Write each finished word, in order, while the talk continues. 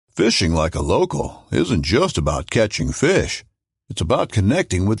Fishing like a local isn't just about catching fish. It's about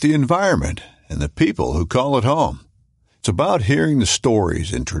connecting with the environment and the people who call it home. It's about hearing the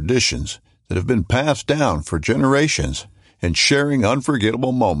stories and traditions that have been passed down for generations and sharing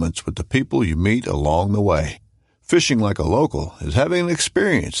unforgettable moments with the people you meet along the way. Fishing like a local is having an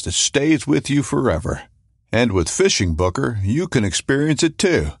experience that stays with you forever. And with Fishing Booker, you can experience it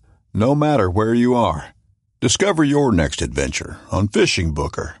too, no matter where you are. Discover your next adventure on Fishing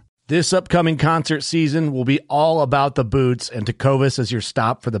Booker. This upcoming concert season will be all about the boots, and Tecovas is your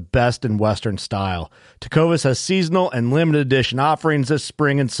stop for the best in Western style. Tecovas has seasonal and limited edition offerings this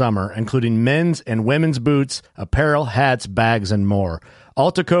spring and summer, including men's and women's boots, apparel, hats, bags, and more.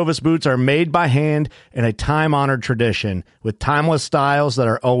 All Tecovas boots are made by hand in a time-honored tradition with timeless styles that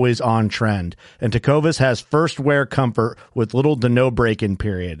are always on trend. And Tecovas has first wear comfort with little to no break-in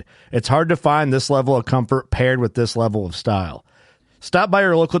period. It's hard to find this level of comfort paired with this level of style. Stop by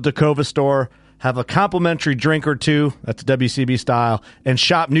your local Tecovas store, have a complimentary drink or two, that's WCB style, and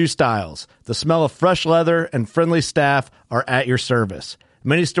shop new styles. The smell of fresh leather and friendly staff are at your service.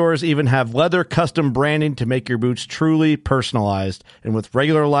 Many stores even have leather custom branding to make your boots truly personalized. And with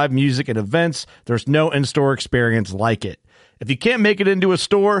regular live music and events, there's no in-store experience like it. If you can't make it into a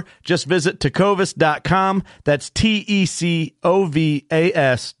store, just visit tecovas.com. That's TECOVAS.com.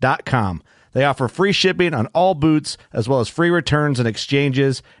 They offer free shipping on all boots, as well as free returns and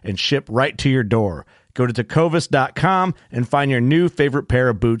exchanges, and ship right to your door. Go to tecovas.com and find your new favorite pair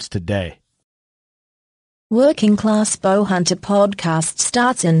of boots today. Working Class Bowhunter podcast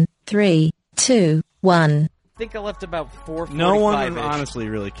starts in 3, 2, 1. I think I left about 4:45. No one honestly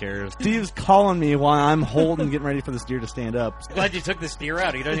really cares. Steve's calling me while I'm holding, getting ready for this deer to stand up. Glad you took this deer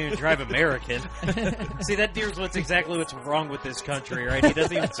out. He doesn't even drive American. See, that deer's exactly what's wrong with this country, right? He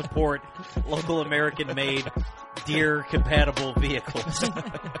doesn't even support local American-made deer-compatible vehicles.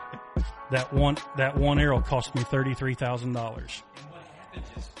 That one arrow cost me $33,000.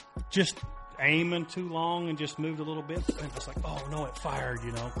 Just aiming too long and just moved a little bit. And it's like, oh no, it fired,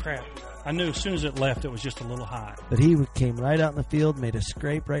 crap. I knew as soon as it left, it was just a little high. But he came right out in the field, made a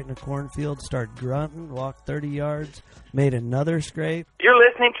scrape right in a cornfield, started grunting, walked 30 yards, made another scrape. You're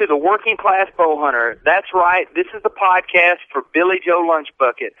listening to the Working Class Bowhunter. That's right. This is the podcast for Billy Joe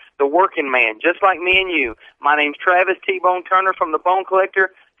Lunchbucket, the working man, just like me and you. My name's Travis T-Bone Turner from The Bone Collector.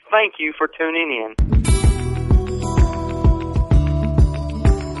 Thank you for tuning in.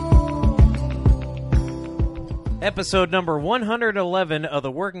 Episode number 111 of the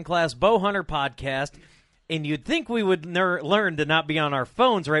Working Class Bowhunter podcast. And you'd think we would learn to not be on our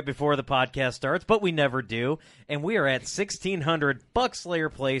phones right before the podcast starts, but we never do. And we are at 1600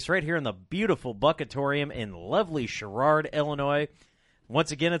 Buckslayer Place right here in the beautiful Buckatorium in lovely Sherrard, Illinois.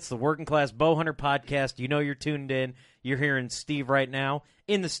 Once again, it's the Working Class Bowhunter podcast. You know you're tuned in. You're hearing Steve right now.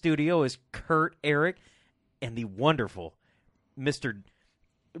 In the studio is Kurt, Eric, and the wonderful Mr.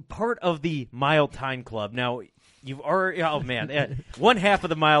 part of the Mile Time Club. Now, you've already, one half of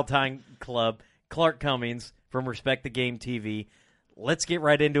the Mile Time Club, Clark Cummings from Respect the Game TV. Let's get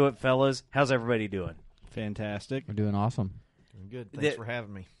right into it, fellas. How's everybody doing? Fantastic. We're doing awesome. Doing good. Thanks for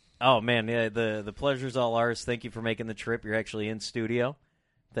having me. Oh, man, yeah, the pleasure's all ours. Thank you for making the trip. You're actually in studio.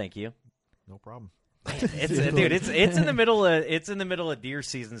 Thank you. No problem. It's in the middle of deer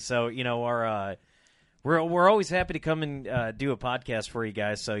season, so our we're always happy to come and do a podcast for you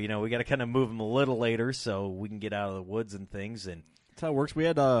guys. So we got to kind of move them a little later so we can get out of the woods and things. And that's how it works. We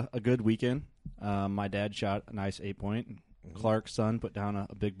had a good weekend. My dad shot a nice 8-point. Clark's son put down a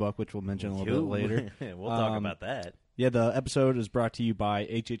big buck, which we'll mention a little bit later. We'll talk about that. Yeah, the episode is brought to you by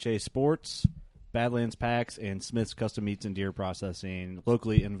HHA Sports, Badlands Packs, and Smith's Custom Meats and Deer Processing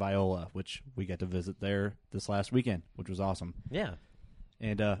locally in Viola, which we got to visit there this last weekend, which was awesome. Yeah.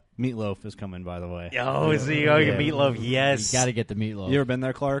 And Meatloaf is coming, by the way. Oh, is he? Oh, yeah. Meatloaf, yes. You got to get the meatloaf. You ever been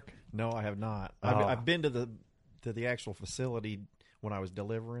there, Clark? No, I have not. Oh. I've been to the actual facility when I was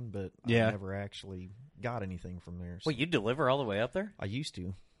delivering, but I never actually got anything from there. So. Wait, you deliver all the way up there? I used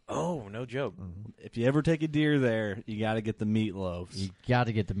to. Oh, no joke. Mm-hmm. If you ever take a deer there, you got to get the meatloafs. You got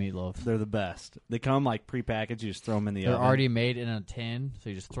to get the meatloaf. They're the best. They come like prepackaged. You just throw them in the oven. They're already made in a tin, so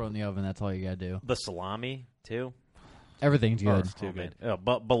you just throw it in the oven. That's all you got to do. The salami, too? Everything's good. It's too good.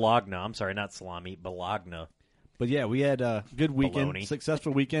 Bologna. I'm sorry, not salami. Bologna. But yeah, we had a good weekend, Bologna.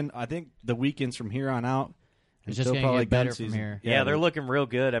 Successful weekend. I think the weekends from here on out, it's just going to get better from here. Yeah, they're looking real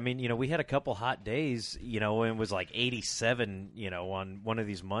good. I mean, we had a couple hot days, and it was like 87, on one of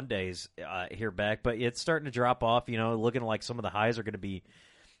these Mondays here back. But it's starting to drop off, looking like some of the highs are going to be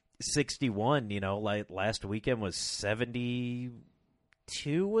 61, like last weekend was 72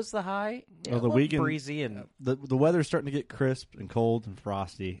 82 was the high. Yeah, the weekend breezy and the weather's starting to get crisp and cold and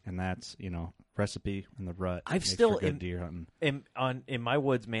frosty, and that's recipe in the rut. I've makes still for good deer hunting. In my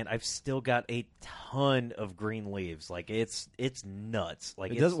woods, man. I've still got a ton of green leaves. Like it's nuts.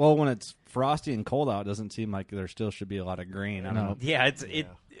 Like it does well when it's frosty and cold out. It doesn't seem like there still should be a lot of green. I don't know. Yeah,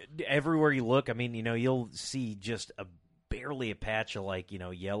 everywhere you look. I mean, you'll see just barely a patch of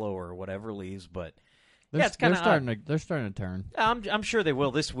yellow or whatever leaves, but. It's kind of they're starting to turn. I'm sure they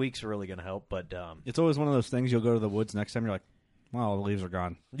will. This week's really going to help, but it's always one of those things. You'll go to the woods next time. You're like, "Wow, the leaves are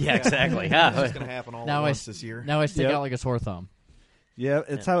gone." Yeah, exactly. It's just going to happen all at once this year. Now I stick out like a sore thumb. Yeah,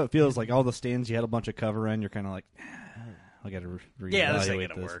 it's how it feels. Like all the stands you had a bunch of cover in. You're kind of like, I got to reevaluate this ain't going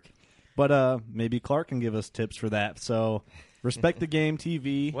to work. But maybe Clark can give us tips for that. So, Respect the Game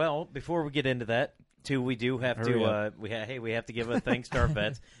TV. Well, before we get into that. Too, we do have to. We have to give a thanks to our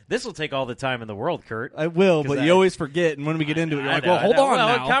vets. This will take all the time in the world, Kurt. I will, but you always forget, and when we get into it, you're like, "Well, hold on now."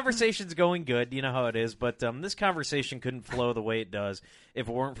 Well, conversation's going good. You know how it is, but this conversation couldn't flow the way it does if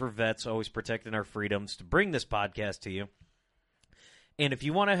it weren't for vets always protecting our freedoms to bring this podcast to you. And if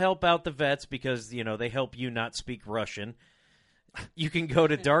you want to help out the vets because they help you not speak Russian, you can go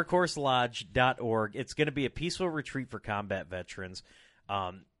to darkhorselodge.org. It's going to be a peaceful retreat for combat veterans.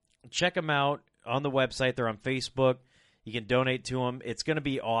 Check them out. On the website, they're on Facebook. You can donate to them. It's going to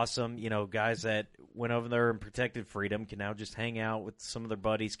be awesome. Guys that went over there and protected freedom can now just hang out with some of their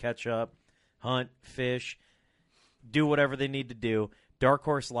buddies, catch up, hunt, fish, do whatever they need to do.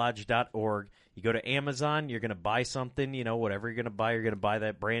 darkhorselodge.org. You go to Amazon, you're going to buy something, whatever you're going to buy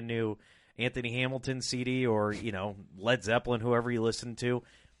that brand new Anthony Hamilton CD or, Led Zeppelin, whoever you listen to.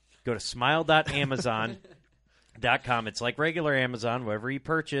 Go to smile.amazon.com. It's like regular Amazon, whatever you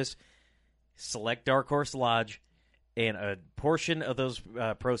purchase. Select Dark Horse Lodge, and a portion of those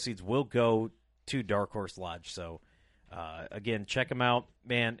proceeds will go to Dark Horse Lodge. So, again, check them out,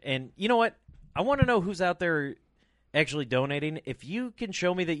 man. And you know what? I want to know who's out there actually donating. If you can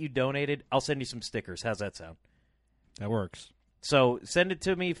show me that you donated, I'll send you some stickers. How's that sound? That works. So send it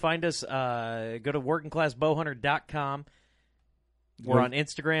to me. Find us. Go to workingclassbowhunter.com. We're on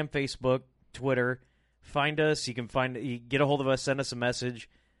Instagram, Facebook, Twitter. Find us. You get a hold of us. Send us a message.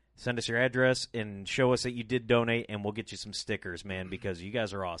 Send us your address and show us that you did donate, and we'll get you some stickers, man, because you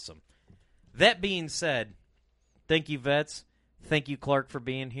guys are awesome. That being said, thank you, vets. Thank you, Clark, for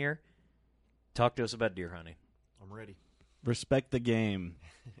being here. Talk to us about deer hunting. I'm ready. Respect the Game.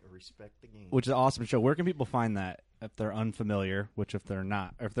 Respect the Game. Which is an awesome show. Where can people find that if they're unfamiliar? Which if they're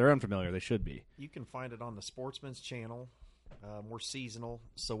not, or if they're unfamiliar, they should be. You can find it on the Sportsman's Channel. We're seasonal,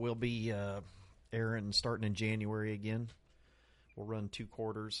 so we'll be airing starting in January again. We'll run 2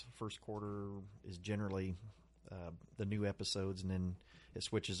 quarters. First quarter is generally the new episodes, and then it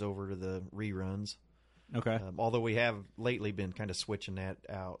switches over to the reruns. Okay. Although we have lately been kind of switching that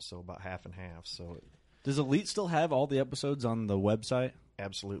out, so about half and half. So, does Elite still have all the episodes on the website?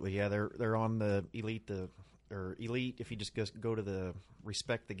 Absolutely, yeah. They're on the Elite. Elite. If you just go to the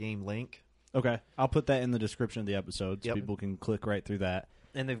Respect the Game link. Okay, I'll put that in the description of the episode so people can click right through that.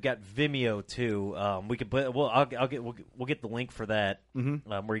 And they've got Vimeo too. We could put. Well, we'll get the link for that,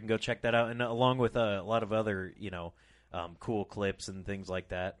 where you can go check that out, and along with a lot of other cool clips and things like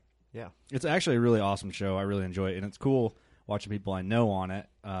that. Yeah, it's actually a really awesome show. I really enjoy it, and it's cool watching people I know on it.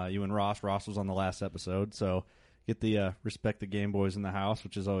 You and Ross. Ross was on the last episode, so get the Respect the Game boys in the house,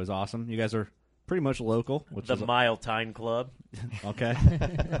 which is always awesome. You guys are pretty much local. Which the is Mile Time Club. Okay,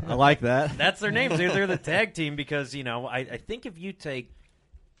 I like that. That's their names. They're the tag team because I think if you take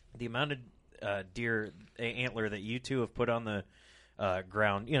the amount of deer antler that you two have put on the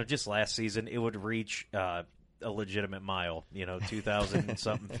ground, just last season, it would reach a legitimate mile, 2,000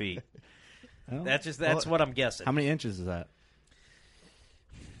 something feet. Well, that's what I'm guessing. How many inches is that?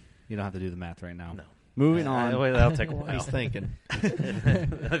 You don't have to do the math right now. No. Moving on. That'll take a while. He's thinking.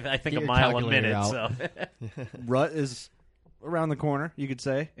 I think a mile a minute. So. Rut is around the corner, you could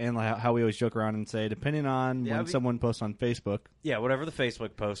say, and how we always joke around and say, depending on when someone posts on Facebook. Yeah, whatever the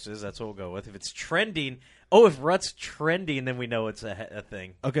Facebook post is, that's what we'll go with. If it's trending, if Rut's trending, then we know it's a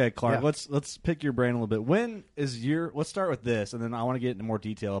thing. Okay, Clark, let's pick your brain a little bit. When is let's start with this, and then I want to get into more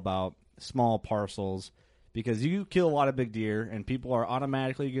detail about small parcels, because you kill a lot of big deer, and people are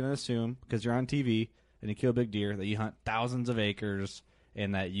automatically going to assume, because you're on TV and you kill big deer, that you hunt thousands of acres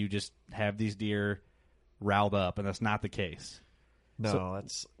and that you just have these deer riled up, and that's not the case. No,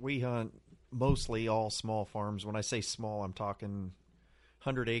 we hunt mostly all small farms. When I say small, I'm talking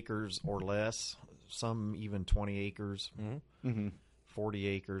 100 acres or less, some even 20 acres, 40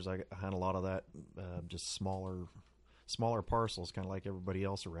 acres. I hunt a lot of that, just smaller parcels, kind of like everybody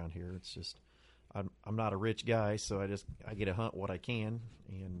else around here. It's just I'm not a rich guy, so I get to hunt what I can.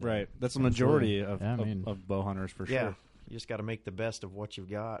 And Right. That's the majority Absolutely. of bow hunters for yeah, sure. you just got to make the best of what you've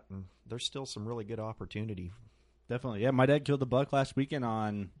got, and there's still some really good opportunity. Definitely. Yeah, my dad killed the buck last weekend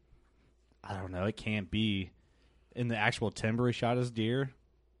on, I don't know, it can't be in the actual timber he shot his deer.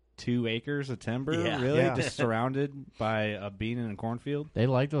 2 acres of timber, Yeah. really, Yeah. just surrounded by a bean and a cornfield. They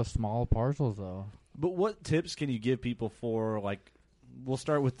like those small parcels, though. But what tips can you give people for, like, we'll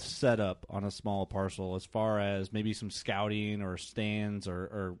start with setup on a small parcel as far as maybe some scouting or stands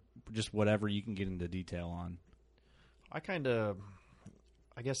or just whatever you can get into detail on? I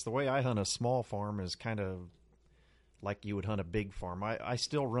guess the way I hunt a small farm is kind of like you would hunt a big farm. I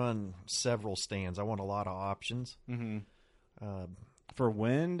still run several stands. I want a lot of options. Mm-hmm. For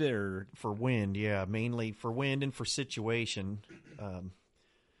wind or? For wind, yeah. Mainly for wind and for situation.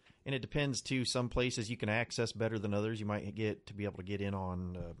 And it depends, too. Some places you can access better than others. You might get to be able to get in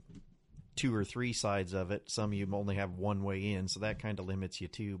on 2 or 3 sides of it. Some you only have one way in, so that kind of limits you,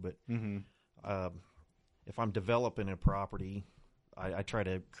 too. But if I'm developing a property, I try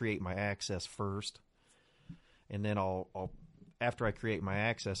to create my access first. And then I'll after I create my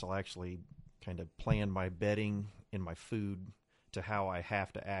access, I'll actually kind of plan my bedding and my food to how I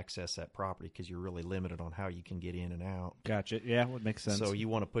have to access that property, because you're really limited on how you can get in and out. Gotcha. Yeah, would make sense. So you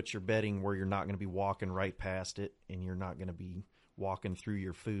want to put your bedding where you're not going to be walking right past it, and you're not going to be walking through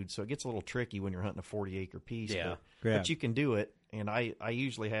your food. So it gets a little tricky when you're hunting a 40-acre piece. Yeah. But you can do it. And I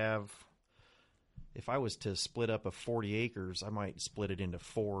usually have, if I was to split up a 40 acres, I might split it into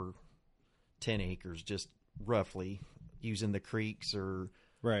 4 10 acres, just roughly, using the creeks or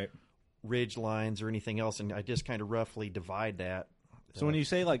ridge lines or anything else, and I just kind of roughly divide that. So when you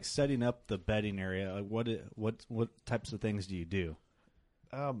say like setting up the bedding area, like what types of things do you do?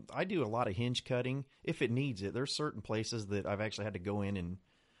 I do a lot of hinge cutting if it needs it. There's certain places that I've actually had to go in and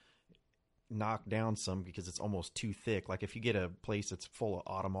knock down some because it's almost too thick. Like if you get a place that's full of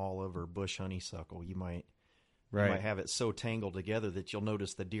autumn olive or bush honeysuckle, you might have it so tangled together that you'll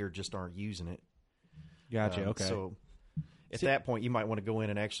notice the deer just aren't using it. Gotcha. Okay. So at that point, you might want to go in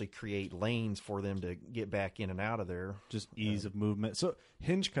and actually create lanes for them to get back in and out of there. Just ease of movement. So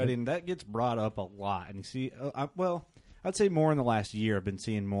hinge cutting, that gets brought up a lot. And you see, I'd say more in the last year, I've been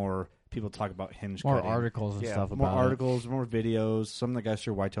seeing more people talk about hinge More cutting. articles and stuff more about articles, more videos. Some of the guys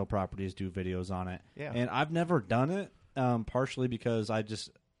through Whitetail Properties do videos on it. Yeah. And I've never done it, partially because I just,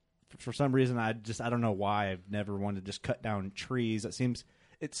 for some reason, I don't know why I've never wanted to just cut down trees. It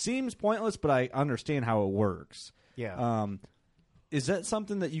seems pointless, but I understand how it works. Yeah. Is that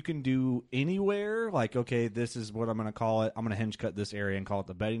something that you can do anywhere? Like, okay, this is what I'm going to call it. I'm going to hinge cut this area and call it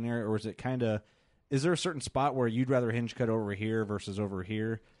the bedding area. Or is it is there a certain spot where you'd rather hinge cut over here versus over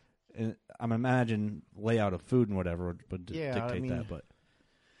here? And I'm imagine layout of food and whatever would dictate that. But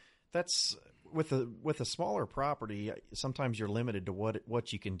that's with a smaller property. Sometimes you're limited to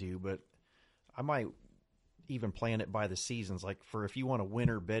what you can do. But I might even plan it by the seasons. Like if you want a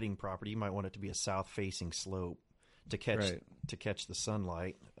winter bedding property, you might want it to be a south facing slope to catch the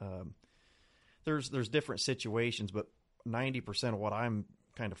sunlight. There's different situations, but 90% of what I'm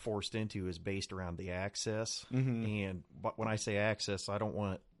kind of forced into is based around the access. Mm-hmm. But when I say access, I don't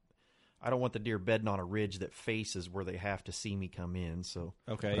want the deer bedding on a ridge that faces where they have to see me come in. So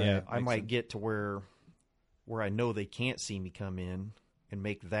I might get to where I know they can't see me come in and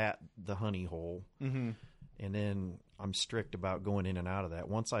make that the honey hole. Mm-hmm. And then I'm strict about going in and out of that.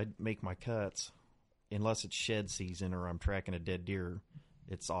 Once I make my cuts, unless it's shed season or I'm tracking a dead deer,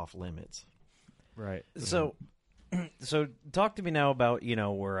 it's off limits. Right. So talk to me now about,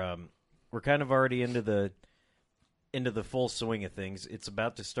 we're kind of already into the full swing of things. It's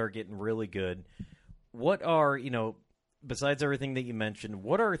about to start getting really good. What are, besides everything that you mentioned,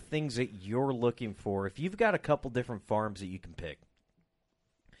 what are things that you're looking for if you've got a couple different farms that you can pick?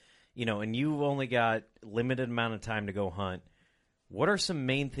 And you've only got limited amount of time to go hunt. What are some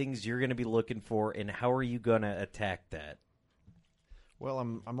main things you're going to be looking for, and how are you going to attack that? Well,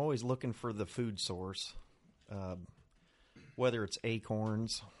 I'm always looking for the food source, whether it's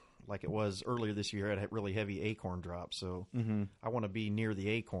acorns, like it was earlier this year. I had a really heavy acorn drop, so I want to be near the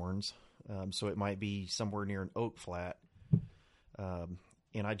acorns. So it might be somewhere near an oak flat.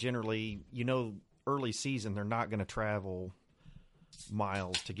 And I generally, early season, they're not going to travel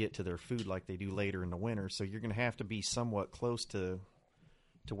miles to get to their food like they do later in the winter. So you're going to have to be somewhat close to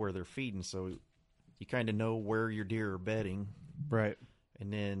where they're feeding. So you kind of know where your deer are bedding. Right.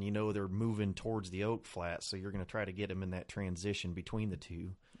 And then they're moving towards the oak flat, so you're going to try to get them in that transition between the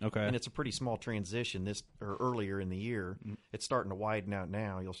two. Okay. And it's a pretty small transition earlier in the year. It's starting to widen out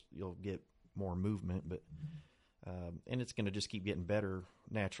now. You'll get more movement, but And it's going to just keep getting better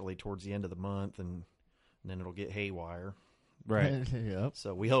naturally towards the end of the month, and then it'll get haywire. Right. Yep.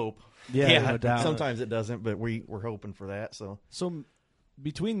 So we hope. Yeah, no doubt. Sometimes it doesn't, but we're hoping for that. So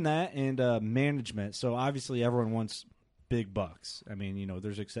between that and management, so obviously everyone wants big bucks. I mean,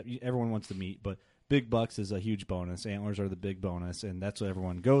 everyone wants the meat, but big bucks is a huge bonus. Antlers are the big bonus, and that's what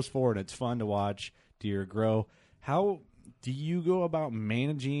everyone goes for, and it's fun to watch deer grow. How do you go about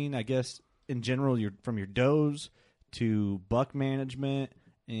managing, I guess, in general, from your does to buck management?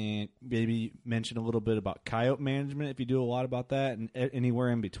 And maybe mention a little bit about coyote management if you do a lot about that, and anywhere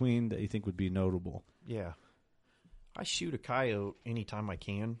in between that you think would be notable. Yeah, I shoot a coyote anytime I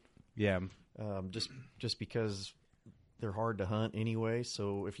can. Yeah, just because they're hard to hunt anyway.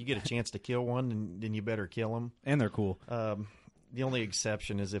 So if you get a chance to kill one, then you better kill them. And they're cool. The only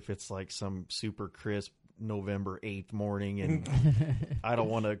exception is if it's like some super crisp November 8th morning, and I don't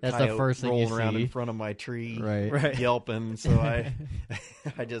want a coyote rolling around in front of my tree, right. yelping. So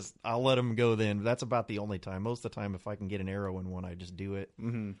I'll let them go then. That's about the only time. Most of the time, if I can get an arrow in one, I just do it.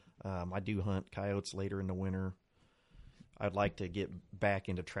 Mm-hmm. I do hunt coyotes later in the winter. I'd like to get back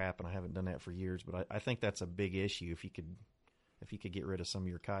into trapping. I haven't done that for years, but I think that's a big issue. If you could get rid of some of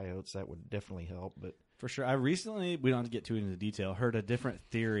your coyotes, that would definitely help. But for sure, I recently, we don't have to get too into detail, heard a different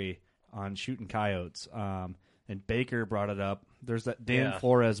theory on shooting coyotes, and Baker brought it up. There's that Dan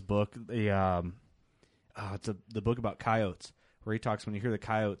Flores book, the book about coyotes, where he talks when you hear the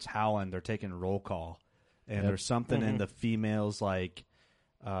coyotes howling, they're taking roll call, and there's something in the females like,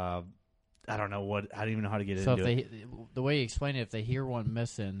 I don't even know how to get into it. The way you explain it, if they hear one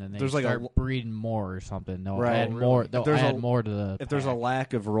missing, then they there's start breeding more or something. They'll right. add more. They'll add more to the. If there's a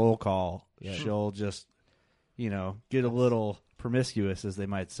lack of roll call, she'll just, get a little promiscuous, as they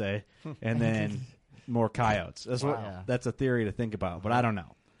might say, and then more coyotes. That's a theory to think about, but I don't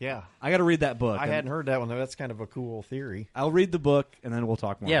know. Yeah, I got to read that book. I hadn't heard that one though. That's kind of a cool theory. I'll read the book and then we'll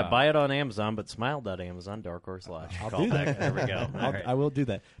talk more. Yeah, about buy it on Amazon, but smile.amazon, Dark Horse Lodge. I'll do that. There we go. I will do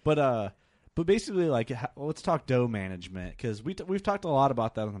that. But basically, let's talk doe management, because we've talked a lot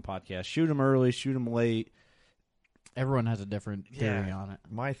about that on the podcast. Shoot them early, shoot them late. Everyone has a different theory on it.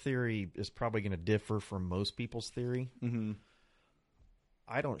 My theory is probably going to differ from most people's theory. Mm-hmm.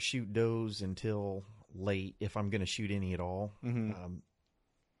 I don't shoot does until late if I'm going to shoot any at all. Mm-hmm.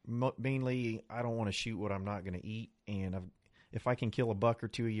 Mainly, I don't want to shoot what I'm not going to eat, and if I can kill a buck or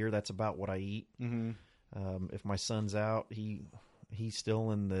two a year, that's about what I eat. Mm-hmm. If my son's out, he's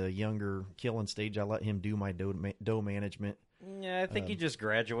still in the younger killing stage, I let him do my doe management. Yeah, I think he just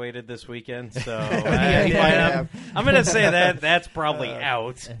graduated this weekend, so I'm going to say that's probably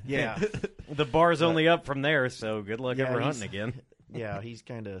out. Yeah. The bar's only up from there, so good luck ever hunting again. Yeah, he's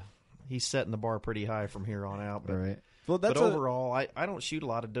setting the bar pretty high from here on out. But, right. Well, but overall, I don't shoot a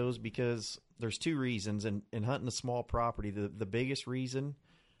lot of does because there's two reasons. In hunting a small property, the biggest reason,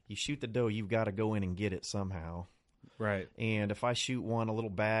 you shoot the doe, you've got to go in and get it somehow. Right. And if I shoot one a little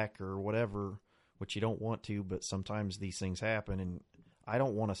back or whatever, which you don't want to, but sometimes these things happen, and I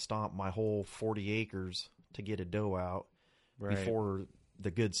don't want to stomp my whole 40 acres to get a doe out before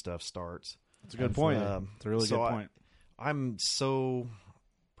the good stuff starts. That's a good point. It's a really good point. I'm so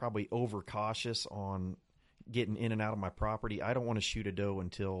probably overcautious on getting in and out of my property. I don't want to shoot a doe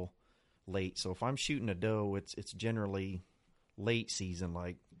until late. So if I'm shooting a doe, it's generally late season,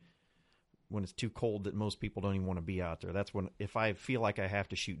 like when it's too cold that most people don't even want to be out there. That's when, if I feel like I have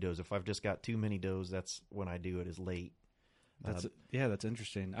to shoot does, if I've just got too many does, that's when I do it, is late. That's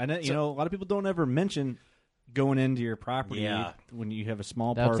interesting. I know, a lot of people don't ever mention going into your property when you have a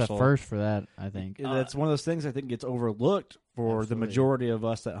small parcel. That's a first for that, I think. That's one of those things I think gets overlooked for the majority of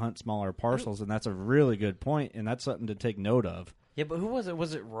us that hunt smaller parcels, and that's a really good point, and that's something to take note of. Yeah, but who was it?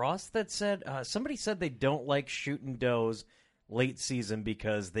 Was it Ross that said, somebody said they don't like shooting does late season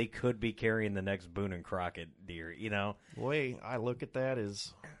because they could be carrying the next Boone and Crockett deer, The way I look at that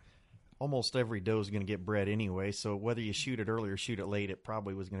is almost every doe is going to get bred anyway, so whether you shoot it early or shoot it late, it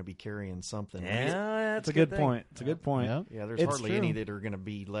probably was going to be carrying something. Yeah, that's a good point. It's a good point. Yeah, there's hardly any that are going to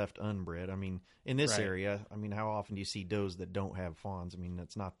be left unbred. I mean, in this area, how often do you see does that don't have fawns?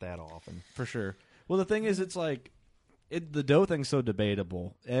 It's not that often. For sure. Well, the thing is, it's like, the doe thing's so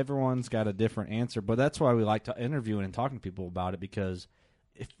debatable. Everyone's got a different answer, but that's why we like to interviewing and talking to people about it, because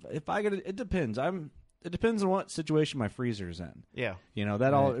if I get it depends. It depends on what situation my freezer's in. Yeah.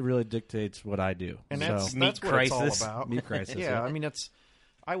 That all really dictates what I do. And that's what it's all about. Meat crisis. Yeah,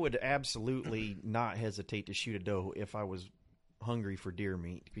 I would absolutely not hesitate to shoot a doe if I was hungry for deer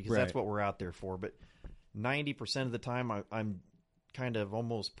meat, because that's what we're out there for. But 90% of the time, I'm kind of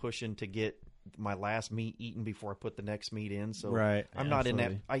almost pushing to get my last meat eaten before I put the next meat in. So I'm not in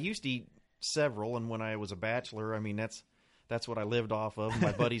that. I used to eat several, and when I was a bachelor, I mean that's what I lived off of.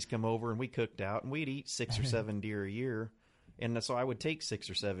 My buddies come over and we cooked out, and we'd eat 6 or 7 deer a year, and so I would take 6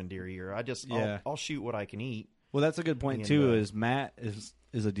 or 7 deer a year. I'll shoot what I can eat. Well, that's a good point too. Is Matt is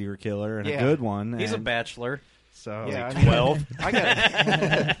a deer killer and a Yeah. good one. He's a and bachelor. So Yeah, Like I mean, 12.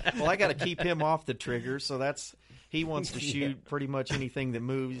 I got to keep him off the trigger. So he wants to shoot pretty much anything that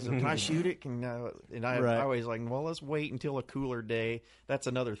moves. He's like, can I shoot it? And I always like, well, let's wait until a cooler day. That's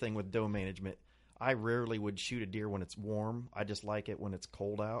another thing with doe management. I rarely would shoot a deer when it's warm. I just like it when it's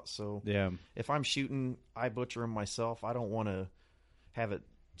cold out. So yeah, if I'm shooting, I butcher them myself. I don't want to have it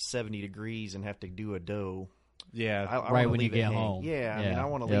 70 degrees and have to do a doe. yeah. I Right wanna when you leave it get hang. home. Yeah, I mean, Yeah. I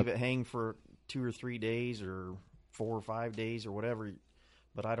want to Yep. leave it hang for 2 or 3 days or 4 or 5 days or whatever.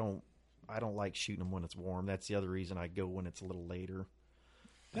 But I don't like shooting them when it's warm. That's the other reason I go when it's a little later.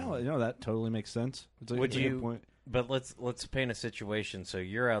 No, that totally makes sense. It's a, Would it's a you? good point. But let's paint a situation. So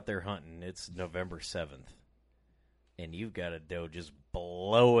you're out there hunting. It's November 7th, and you've got a doe just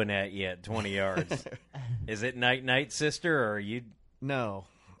blowing at you at 20 yards. Is it night, sister, or are you? No,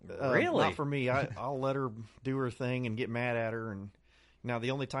 Really? not for me. I'll let her do her thing and get mad at her. And now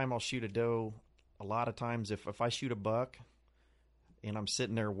the only time I'll shoot a doe, a lot of times if I shoot a buck and I'm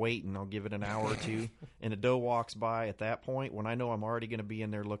sitting there waiting, I'll give it an hour or two, and a doe walks by at that point when I know I'm already going to be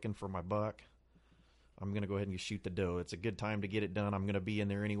in there looking for my buck. I'm going to go ahead and shoot the doe. It's a good time to get it done. I'm going to be in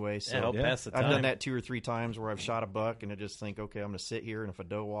there anyway. So Help pass the time. I've done that 2 or 3 times where I've shot a buck and I just think, okay, I'm going to sit here, and if a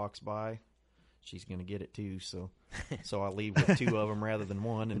doe walks by, she's going to get it too. So I'll leave with 2 of them rather than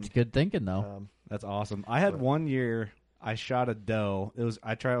one. And It's good thinking, though. That's awesome. I had one year I shot a doe. I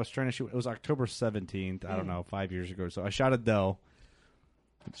was trying to shoot. It was October 17th. I don't know, 5 years ago. So I shot a doe.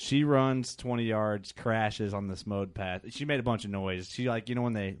 She runs 20 yards, crashes on this mode path. She made a bunch of noise. She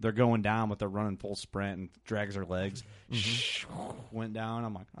when they're going down, but they're running full sprint and drags her legs. Went down.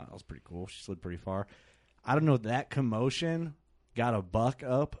 I'm like, oh, that was pretty cool. She slid pretty far. I don't know. That commotion got a buck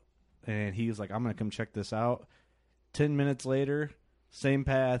up, and he was like, I'm going to come check this out. 10 minutes later, same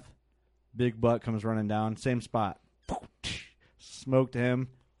path, big buck comes running down, same spot. Smoked him,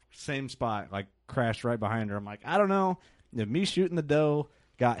 same spot, like crashed right behind her. I'm like, I don't know if me shooting the doe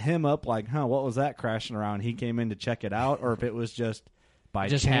got him up, like, what was that crashing around? He came in to check it out, or if it was just by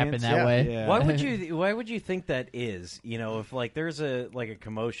Just chance. happened that way. Yeah. Why would you think that is? If like there's a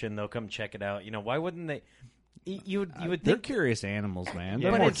commotion, they'll come check it out. Why wouldn't they? You would They're think curious animals, man. Yeah.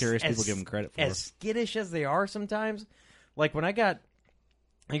 They're But more as- curious people as- give them credit for. as skittish as they are sometimes. Like when I got,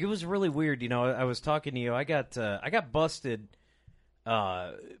 it was really weird. I was talking to you. I got busted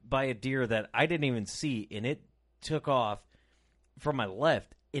by a deer that I didn't even see, and it took off from my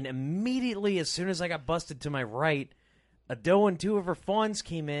left. And immediately, as soon as I got busted to my right, a doe and 2 of her fawns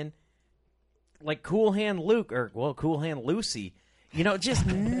came in, like Cool Hand Cool Hand Lucy. Just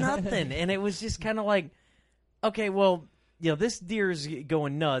nothing. And it was just kind of like, okay, well, this deer's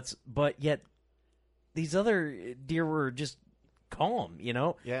going nuts, but yet these other deer were just calm,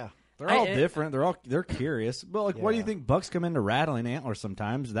 yeah. They're all different. They're curious. But what do you think? Bucks come into rattling antlers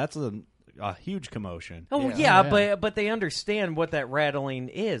sometimes. That's a huge commotion. Oh yeah, but they understand what that rattling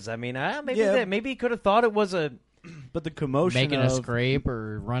is. I mean, maybe he could have thought it was a. But the commotion Making of a scrape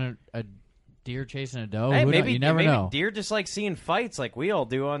or running a deer chasing a doe. Hey, Who maybe you never maybe know. deer just like seeing fights like we all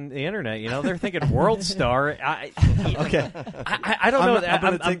do on the internet. They're thinking World Star. Okay. I don't know. I'm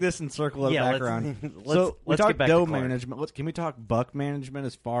going to take this and circle it back around. So we let's talk get back doe to Clark. management. Can we talk buck management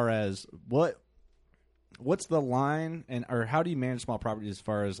as far as what's the line or how do you manage small properties as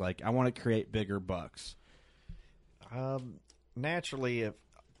far as like I want to create bigger bucks? Naturally, if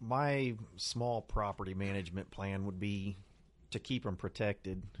my small property management plan would be to keep them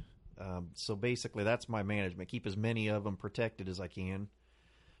protected. So basically, that's my management. Keep as many of them protected as I can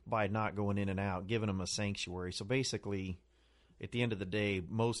by not going in and out, giving them a sanctuary. So basically, at the end of the day,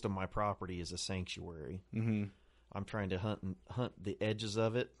 most of my property is a sanctuary. Mm-hmm. I'm trying to hunt the edges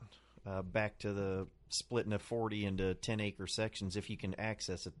of it, back to the splitting a 40 into 10-acre sections if you can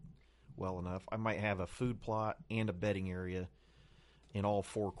access it well enough. I might have a food plot and a bedding area in all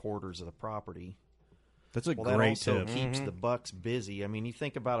 4 quarters of the property. That's a that great also tip. keeps the bucks busy. I mean, you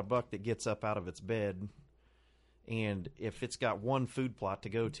think about a buck that gets up out of its bed, and if it's got one food plot to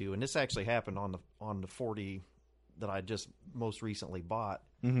go to, and this actually happened on the 40 that I just most recently bought.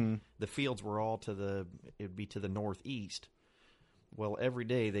 Mm-hmm. The fields were all it'd be to the northeast. Well, every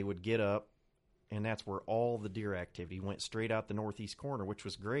day they would get up, and that's where all the deer activity went, straight out the northeast corner, which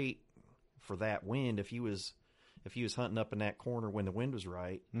was great for that wind. If he was hunting up in that corner when the wind was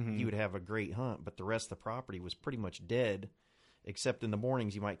right, he would have a great hunt. But the rest of the property was pretty much dead, except in the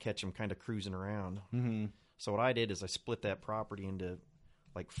mornings you might catch him kind of cruising around. Mm-hmm. So what I did is I split that property into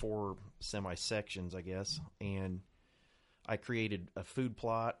like 4 semi-sections, I guess, and I created a food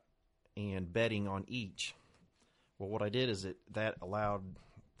plot and bedding on each. Well, what I did is that allowed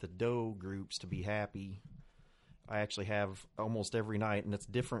the doe groups to be happy. I actually have almost every night, and it's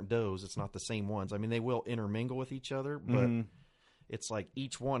different does. It's not the same ones. I mean, they will intermingle with each other, but it's like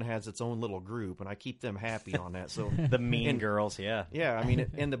each one has its own little group, and I keep them happy on that. So The mean girls, yeah. yeah, I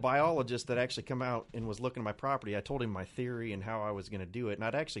mean, and the biologist that actually come out and was looking at my property, I told him my theory and how I was going to do it, and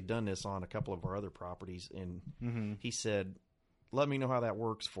I'd actually done this on a couple of our other properties, and he said, "Let me know how that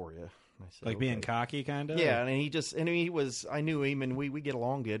works for you." And I said, Like being cocky, kind of? yeah, and he was, I knew him, and we get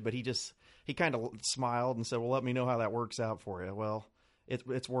along good, but he kind of smiled and said, "Well, let me know how that works out for you." Well,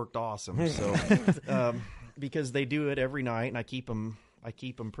 it's worked awesome. So, because they do it every night, and I keep them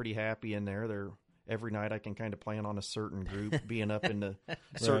pretty happy in there. They're every night I can kind of plan on a certain group being up in the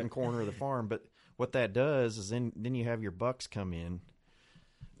certain corner of the farm. But what that does is then you have your bucks come in,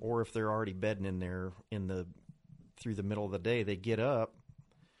 or if they're already bedding in there through the middle of the day, they get up.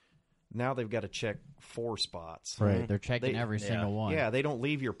 Now they've got to check 4 spots. Right. They're checking every single one. Yeah, they don't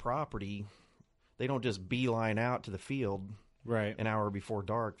leave your property. They don't just beeline out to the field an hour before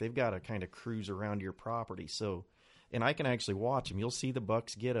dark. They've got to kind of cruise around your property. So, and I can actually watch them. You'll see the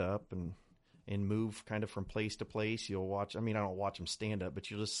bucks get up and move kind of from place to place. You'll watch. I mean, I don't watch them stand up,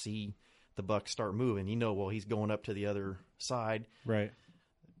 but you'll just see the buck start moving. You know, well, he's going up to the other side. Right.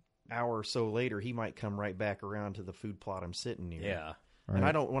 Hour or so later, he might come right back around to the food plot I'm sitting near. Yeah.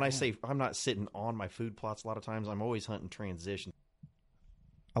 Right. And when I say I'm not sitting on my food plots, a lot of times I'm always hunting transition.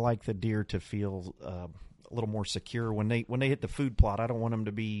 I like the deer to feel a little more secure when they hit the food plot. I don't want them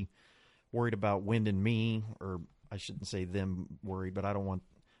to be worried about winding me, or I shouldn't say them worried, but I don't want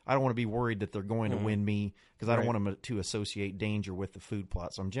to be worried that they're going to wind me, because I don't want them to associate danger with the food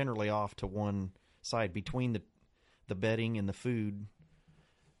plot. So I'm generally off to one side between the bedding and the food,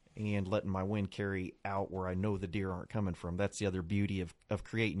 and letting my wind carry out where I know the deer aren't coming from. That's the other beauty of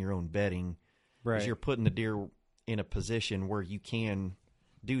creating your own bedding. Right. Is you're putting the deer in a position where you can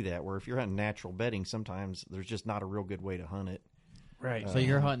do that, where if you're hunting natural bedding, sometimes there's just not a real good way to hunt it. Right. So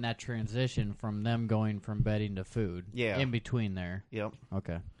you're hunting that transition from them going from bedding to food. Yeah. In between there. Yep.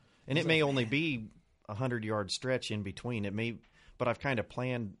 Okay. And it may only be 100-yard stretch in between. It may, but I've kind of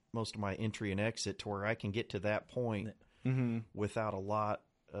planned most of my entry and exit to where I can get to that point without a lot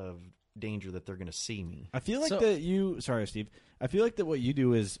of danger that they're going to see me. I feel like sorry, Steve. I feel like that what you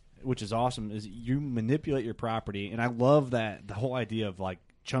do is, which is awesome, is you manipulate your property, and I love that the whole idea of like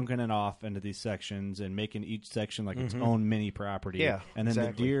chunking it off into these sections and making each section like its own mini property. Yeah, and then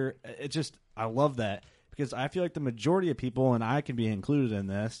the deer. I love that, because I feel like the majority of people, and I can be included in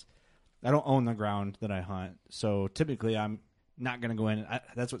this, I don't own the ground that I hunt, so typically I'm not going to go in.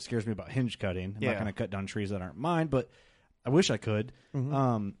 That's what scares me about hinge cutting. I'm not going to cut down trees that aren't mine, but I wish I could.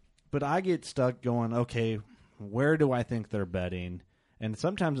 But I get stuck going, okay, where do I think they're bedding? And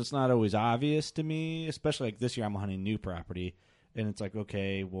sometimes it's not always obvious to me, especially like this year I'm hunting new property. And it's like,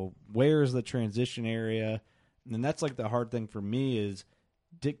 okay, well, where's the transition area? And that's like the hard thing for me is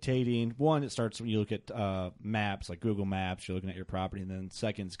dictating. One, it starts when you look at maps, like Google Maps, you're looking at your property. And then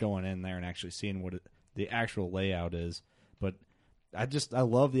second, it's going in there and actually seeing what the actual layout is. But I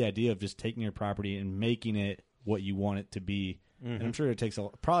love the idea of just taking your property and making it what you want it to be. And I'm sure it takes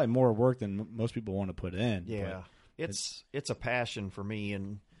probably more work than most people want to put in. Yeah, it's a passion for me,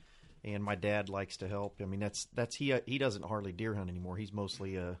 and my dad likes to help. I mean, he doesn't hardly deer hunt anymore. He's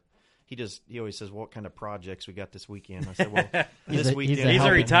mostly he always says, "What kind of projects we got this weekend?" I said, "Well, this weekend." He's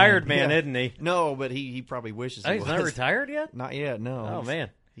a retired man, isn't he? No, but he probably wishes. He's not retired yet. Not yet. No. Oh man.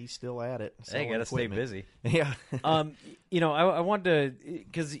 He's still at it. Hey, got to stay busy. Yeah. I wanted to,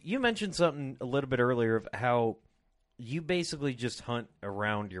 because you mentioned something a little bit earlier of how you basically just hunt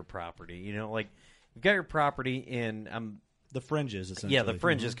around your property. You know, like you've got your property in the fringes, essentially. Yeah, the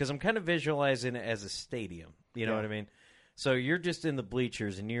fringes, because I'm kind of visualizing it as a stadium. You know what I mean? So you're just in the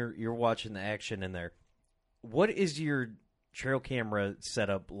bleachers and you're watching the action in there. What is your trail camera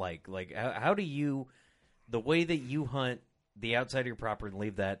setup like? Like, how do you, the way that you hunt the outside of your property and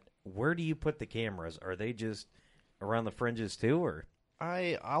leave that, where do you put the cameras? Are they just around the fringes too, or?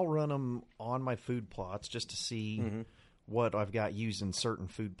 I'll run them on my food plots just to see what I've got using certain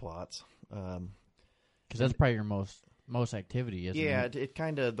food plots. Because that's probably your most activity, isn't it? Yeah, it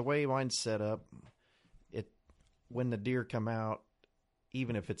kind of, the way mine's set up, when the deer come out,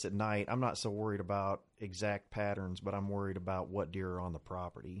 even if it's at night, I'm not so worried about exact patterns, but I'm worried about what deer are on the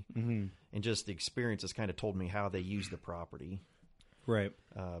property. And just the experience has kind of told me how they use the property. Right.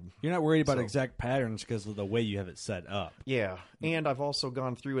 You're not worried about exact patterns because of the way you have it set up. Yeah. And I've also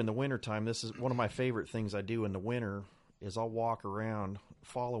gone through in the wintertime. This is one of my favorite things I do in the winter is I'll walk around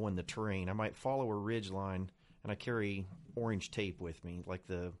following the terrain. I might follow a ridge line, and I carry orange tape with me, like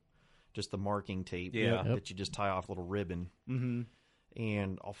just the marking tape that you just tie off a little ribbon. Mm-hmm.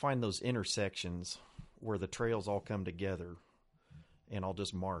 And I'll find those intersections where the trails all come together, and I'll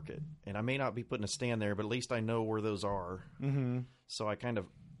just mark it. And I may not be putting a stand there, but at least I know where those are. Mm-hmm. So I kind of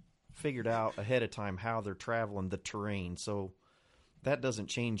figured out ahead of time how they're traveling the terrain. So that doesn't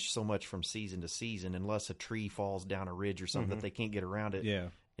change so much from season to season unless a tree falls down a ridge or something that they can't get around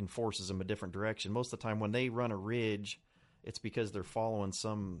it and forces them a different direction. Most of the time when they run a ridge, it's because they're following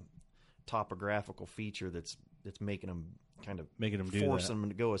some topographical feature that's making them kind of force them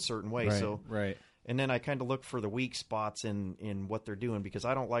to go a certain way. Right. And then I kind of look for the weak spots in what they're doing, because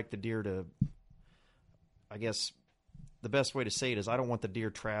I don't like the deer to, I guess the best way to say it is I don't want the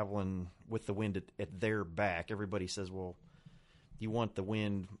deer traveling with the wind at their back. Everybody says, well, you want the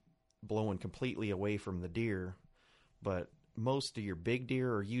wind blowing completely away from the deer, but most of your big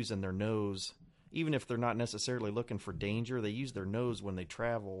deer are using their nose, even if they're not necessarily looking for danger. They use their nose when they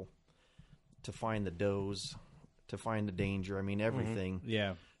travel to find the does, to find the danger. I mean, everything. Mm-hmm.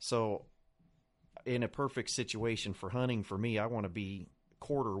 Yeah. So in a perfect situation for hunting, for me, I want to be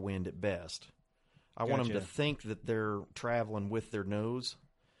quarter wind at best. I want them to think that they're traveling with their nose,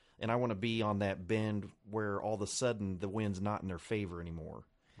 and I want to be on that bend where all of a sudden the wind's not in their favor anymore.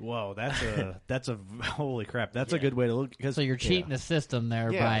 Whoa, that's a holy crap. That's a good way to look. So you're cheating the system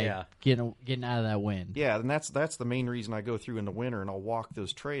there by getting out of that wind. Yeah, and that's the main reason I go through in the winter and I'll walk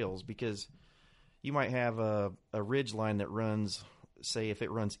those trails, because you might have a ridge line that runs, say if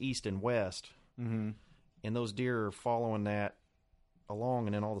it runs east and west, and those deer are following that along,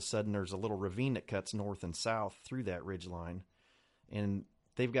 and then all of a sudden there's a little ravine that cuts north and south through that ridge line, and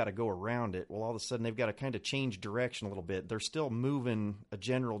they've got to go around it. Well, all of a sudden they've got to kind of change direction a little bit. They're still moving a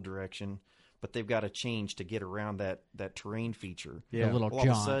general direction, but they've got to change to get around that terrain feature. Yeah, all of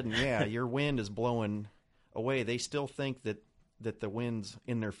a sudden, your wind is blowing away. They still think that the wind's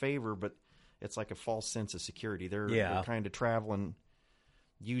in their favor, but it's like a false sense of security. They're kind of traveling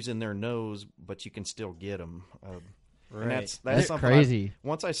using their nose, but you can still get them. Right. And that's something crazy.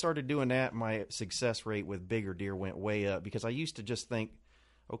 Once I started doing that, my success rate with bigger deer went way up, because I used to just think,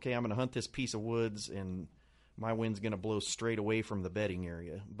 okay, I'm going to hunt this piece of woods and my wind's going to blow straight away from the bedding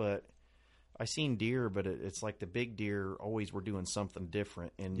area. But I seen deer, but it's like the big deer always were doing something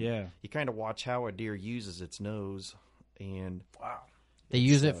different. And you kind of watch how a deer uses its nose. And they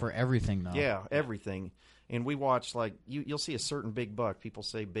use it for everything, though. Yeah, everything. And we watch, like, you'll see a certain big buck. People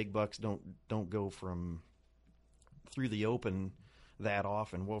say big bucks don't go from through the open that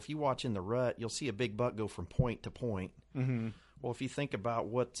often. Well, if you watch in the rut, you'll see a big buck go from point to point. Mm-hmm. Well, if you think about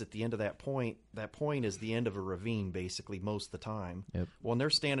what's at the end of that point is the end of a ravine, basically, most of the time. Yep. Well, when they're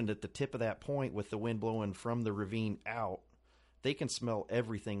standing at the tip of that point with the wind blowing from the ravine out, they can smell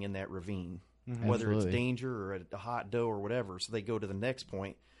everything in that ravine, whether Absolutely. it's danger or a hot doe or whatever. So they go to the next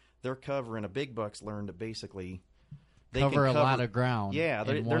point. They're covering. A big buck's learned to basically cover a lot of ground. Yeah,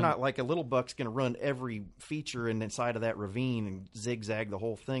 they're not like a little buck's going to run every feature inside of that ravine and zigzag the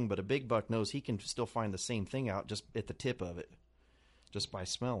whole thing, but a big buck knows he can still find the same thing out just at the tip of it, just by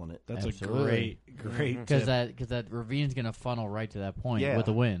smelling it. That's Absolutely. a great because that ravine's going to funnel right to that point with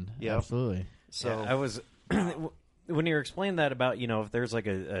the wind. Yep. Absolutely. So I was when you were explaining that about if there's like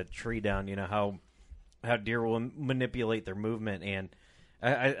a tree down, how deer will manipulate their movement, and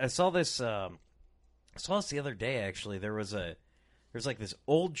I saw this. I saw this the other day, actually. There's like this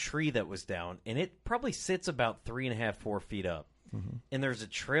old tree that was down, and it probably sits about 3.5, 4 feet up. Mm-hmm. And there's a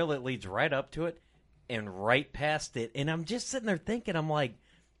trail that leads right up to it and right past it. And I'm just sitting there thinking, I'm like,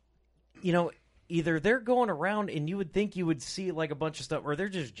 either they're going around and you would think you would see like a bunch of stuff, or they're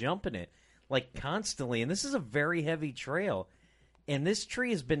just jumping it like constantly. And this is a very heavy trail. And this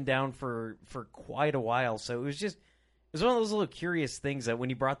tree has been down for quite a while. So it was one of those little curious things that when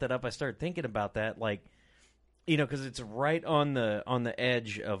you brought that up, I started thinking about that, like, because it's right on the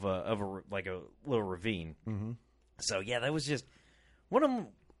edge of a little ravine. Mm-hmm. So yeah, that was just one of them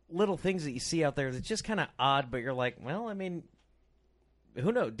little things that you see out there that's just kind of odd, but you're like, well, I mean,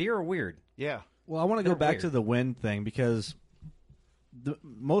 who knows? Deer are weird. Yeah. Well, I want to go back to the wind thing, because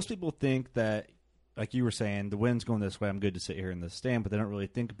most people think that, like you were saying, the wind's going this way, I'm good to sit here in the stand, but they don't really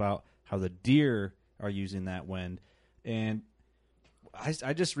think about how the deer are using that wind. And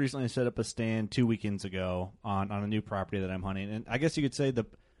I just recently set up a stand 2 weekends ago on a new property that I'm hunting. And I guess you could say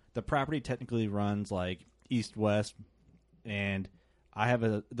the property technically runs like east-west, and I have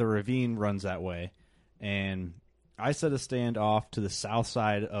the ravine runs that way. And I set a stand off to the south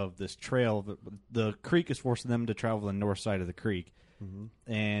side of this trail. The creek is forcing them to travel the north side of the creek.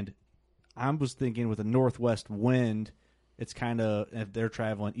 Mm-hmm. And I was thinking with a northwest wind it's kind of, if they're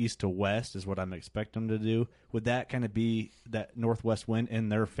traveling east to west is what I'm expecting them to do, would that kind of be that northwest wind in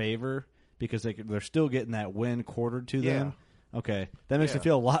their favor? Because they're still getting that wind quartered to them? Okay. That makes me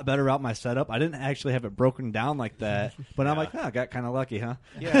feel a lot better about my setup. I didn't actually have it broken down like that, but I'm like, I got kind of lucky, huh?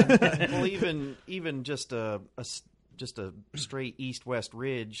 Yeah. Well, even just a straight east-west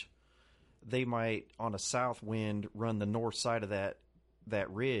ridge, they might, on a south wind, run the north side of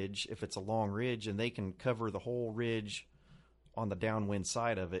that ridge if it's a long ridge, and they can cover the whole ridge on the downwind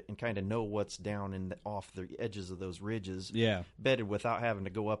side of it and kind of know what's down off the edges of those ridges, bedded without having to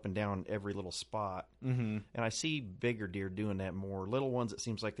go up and down every little spot. Mm-hmm. And I see bigger deer doing that more. Little ones, it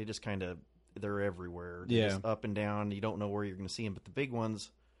seems like they just kind of, they're everywhere. They're just up and down. You don't know where you're going to see them. But the big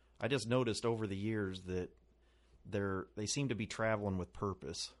ones, I just noticed over the years that they seem to be traveling with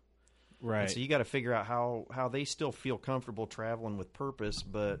purpose. Right. And so you got to figure out how they still feel comfortable traveling with purpose,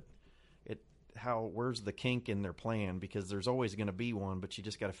 but where's the kink in their plan? Because there's always going to be one, but you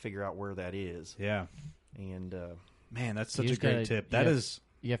just got to figure out where that is. Yeah. And man, that's such a great tip. You got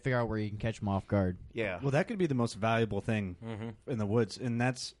to figure out where you can catch them off guard. Yeah. Well, that could be the most valuable thing in the woods, and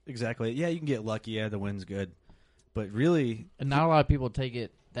that's exactly it. Yeah, you can get lucky. Yeah, the wind's good, but really, and not a lot of people take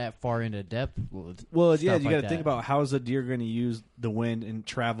it that far into depth. Well, yeah, you got to think about how's a deer going to use the wind and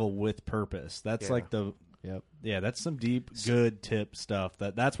travel with purpose. That's like the. Yep. Yeah, that's some deep, good tip stuff.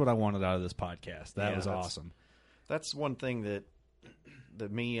 That's what I wanted out of this podcast. That was awesome. That's one thing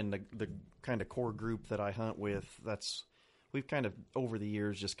that me and the kind of core group that I hunt with, we've kind of over the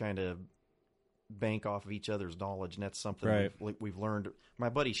years just kind of bank off of each other's knowledge, and that's something we've learned. My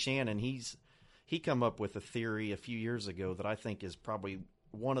buddy Shannon, he come up with a theory a few years ago that I think is probably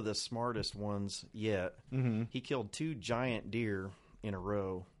one of the smartest ones yet. Mm-hmm. He killed 2 giant deer in a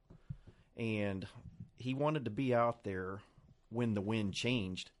row, and he wanted to be out there when the wind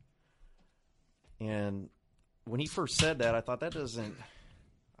changed. And when he first said that, I thought that doesn't.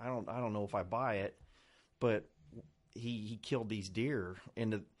 I don't know if I buy it, but he killed these deer,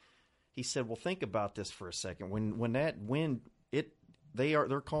 and he said, "Well, think about this for a second. When that wind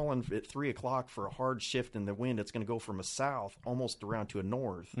they're calling at 3:00 for a hard shift in the wind. It's going to go from a south almost around to a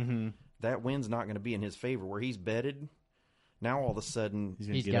north. Mm-hmm. That wind's not going to be in his favor. Where he's bedded." Now all of a sudden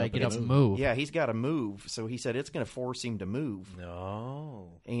he's got to get up and move. Yeah, he's got to move. So he said it's going to force him to move.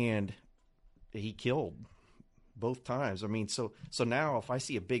 No, and he killed both times. I mean, so now if I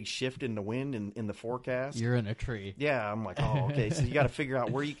see a big shift in the wind in the forecast, you're in a tree. Yeah, I'm like, oh, okay. So you got to figure out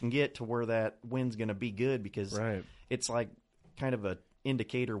where you can get to where that wind's going to be good, because it's like kind of a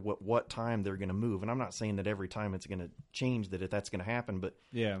indicator what time they're going to move. And I'm not saying that every time it's going to change that's going to happen, but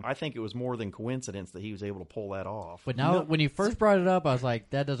I think it was more than coincidence that he was able to pull that off. But now, when you first brought it up, I was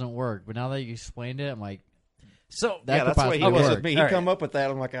like, that doesn't work. But now that you explained it, I'm like, so that's the way he was with me. He come up with that.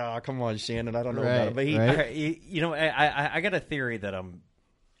 I'm like, oh, come on, Shannon. I don't know about it. But I got a theory that I'm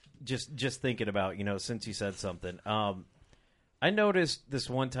just thinking about. Since you said something, I noticed this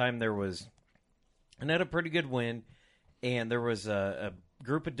one time I had a pretty good wind. And there was a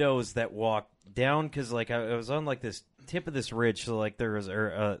group of does that walked down, because I was on this tip of this ridge, so there was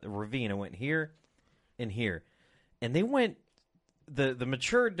a ravine. I went here and here, and they went. The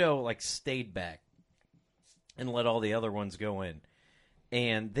mature doe stayed back and let all the other ones go in,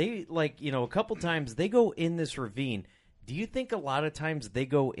 and they a couple times they go in this ravine. Do you think a lot of times they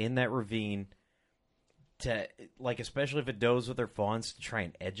go in that ravine to especially if it does with their fawns, to try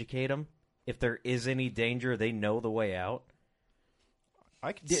and educate them? If there is any danger, they know the way out.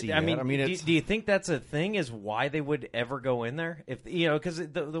 I can see that. I mean, do you think that's a thing? Is why they would ever go in there? If because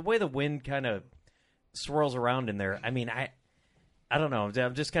the way the wind kind of swirls around in there. I mean, I don't know.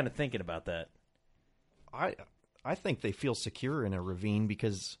 I'm just kind of thinking about that. I think they feel secure in a ravine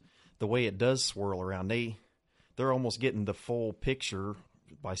because the way it does swirl around, they're almost getting the full picture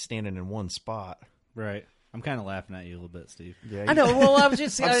by standing in one spot. Right. I'm kind of laughing at you a little bit, Steve. Yeah, I know. Well, I was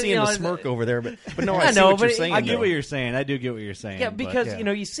just I'm seeing the smirk over there, but no, I know, what you're but saying. I get what you're saying. I do get what you're saying. Yeah, because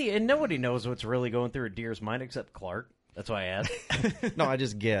you see, and nobody knows what's really going through a deer's mind except Clark. That's why I asked. No, I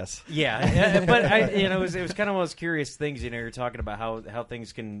just guess. Yeah, but it was kind of one of those curious things. You're talking about how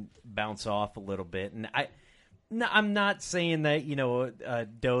things can bounce off a little bit, and I'm not saying that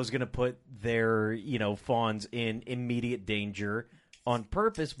doe's going to put their fawns in immediate danger on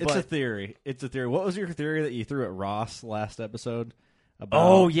purpose. But it's a theory. What was your theory that you threw at Ross last episode?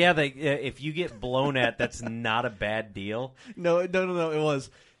 Oh yeah, if you get blown at, that's not a bad deal. No. It was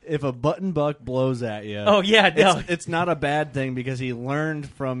if a button buck blows at you. Oh yeah, no, it's not a bad thing because he learned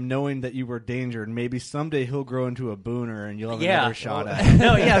from knowing that you were endangered. Maybe someday he'll grow into a booner and you'll have another shot at him.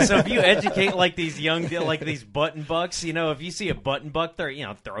 No, yeah. So if you educate these young, these button bucks, if you see a button buck,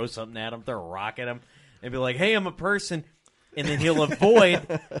 throw something at him, throw a rock at him, and be like, "Hey, I'm a person." and then he'll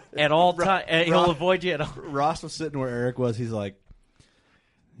avoid at all time. He'll avoid you at all. Ross was sitting where Eric was. He's like,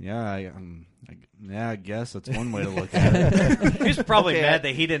 "Yeah, I guess that's one way to look at it." He's probably mad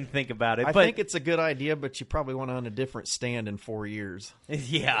that he didn't think about it. I but think it's a good idea, but you probably want on a different stand in 4 years.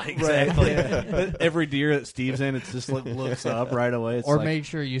 Yeah, exactly. Right. Every deer that Steve's in, it's just looks up right away. It's or like, make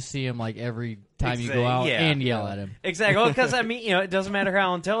sure you see him like every time you go out and yell at him. Exactly. Because I mean, it doesn't matter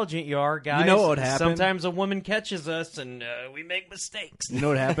how intelligent you are, guys. You know what would happen? Sometimes a woman catches us, and we make mistakes. You know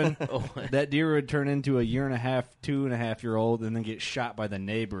what happened? That deer would turn into a 1.5, 2.5-year-old, and then get shot by the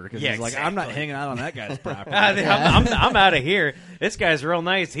neighbor because he's like, "I'm not hanging out on that guy's property." I'm out of here. This guy's real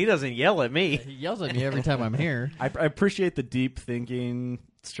nice. He doesn't yell at me. He yells at me every time I'm here. I appreciate the deep thinking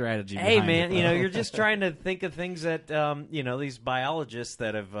strategy. Hey, behind man, it, you're just trying to think of things that these biologists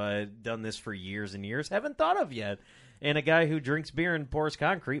that have done this for years and years haven't thought of yet. And a guy who drinks beer and pours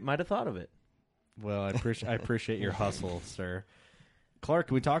concrete might have thought of it. Well, I appreciate your hustle, sir. Clark,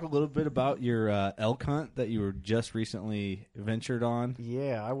 can we talk a little bit about your elk hunt that you were just recently ventured on?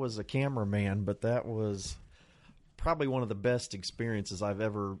 Yeah, I was a cameraman, but that was probably one of the best experiences I've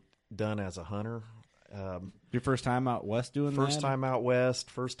ever done as a hunter. Your first time out west doing that? First time out west,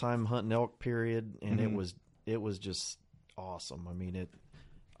 first time hunting elk, period, and Mm-hmm. it was just awesome. I mean,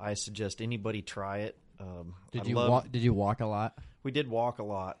 I suggest anybody try it. Did you walk a lot? We did walk a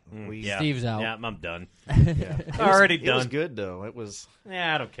lot. Steve's out. Yeah, I'm done. Yeah. Already It done. was good though. It was.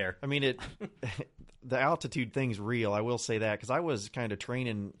 Yeah, I don't care. I mean, the altitude thing's real. I will say that because I was kind of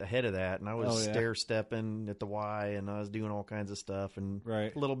training ahead of that, and I was stair stepping at the Y, and I was doing all kinds of stuff, and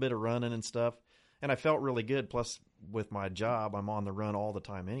a little bit of running and stuff, and I felt really good. Plus, with my job, I'm on the run all the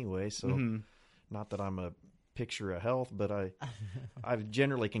time anyway. So, not that I'm a picture of health, but I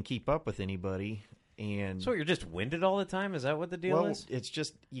generally can keep up with anybody. And So you're just winded all the time? Is that what the deal is? It's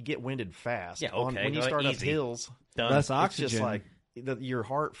just you get winded fast. Yeah, okay. When you start up Easy. hills, Done. Less it's oxygen. just like your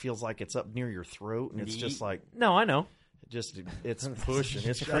heart feels like it's up near your throat, and it's just like No, I know. it's pushing.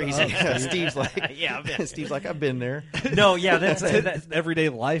 It's crazy. Steve's like, Yeah, I've Steve's like, I've been there. No, yeah, that's everyday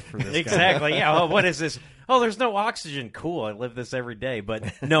life for this guy. exactly. Yeah, well, what is this? Oh, there's no oxygen. Cool. I live this every day.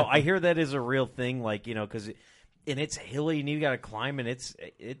 But no, I hear that is a real thing. Like because and it's hilly and you got to climb and it's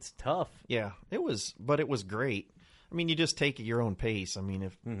tough. Yeah, it was great. I mean, you just take it your own pace. I mean,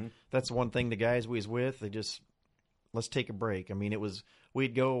 if that's one thing the guys we was with, they just let's take a break. I mean,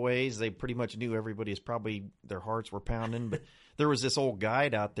 we'd go a ways. They pretty much knew everybody's probably their hearts were pounding, but there was this old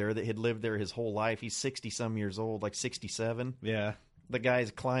guide out there that had lived there his whole life. He's 60-some years old, like 67. Yeah. The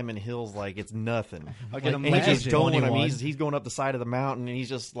guy's climbing hills like it's nothing. I can And he's just imagine. going. I mean, he's going up the side of the mountain, and he's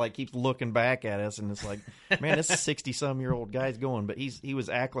just like keeps looking back at us, and it's like, man, this 60-some-year-old guy's going, but he was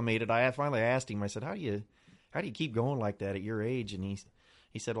acclimated. I finally asked him. I said, how do you keep going like that at your age? And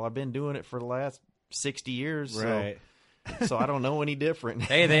he said, well, I've been doing it for the last 60 years, Right. so I don't know any different.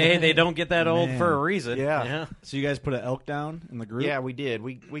 Hey, they don't get that old Man. for a reason. Yeah. So you guys put an elk down in the group? Yeah, we did.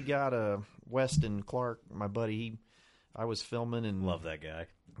 We got Weston Clark, my buddy. I was filming and Love that guy.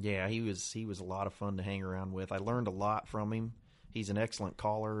 Yeah, he was a lot of fun to hang around with. I learned a lot from him. He's an excellent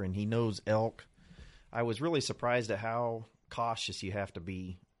caller, and he knows elk. I was really surprised at how cautious you have to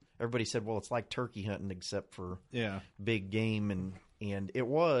be. Everybody said, well, it's like turkey hunting except for big game, and it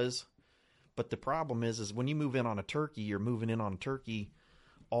was. But the problem is when you move in on a turkey, you're moving in on a turkey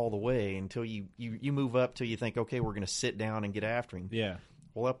all the way until you move up till you think, okay, we're going to sit down and get after him. Yeah.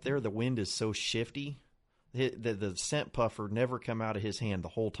 Well, up there, the wind is so shifty. The scent puffer never come out of his hand the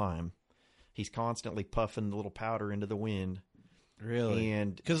whole time. He's constantly puffing the little powder into the wind. Really?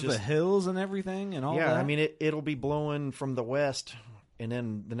 And because of the hills and everything and all that? Yeah, I mean, it'll be blowing from the west, and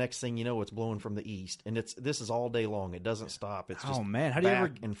then the next thing you know, it's blowing from the east. And this is all day long. It doesn't stop. It's just man, how do you back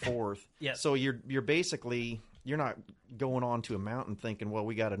ever and forth. Yeah. So you're basically, you're not going onto a mountain thinking, well,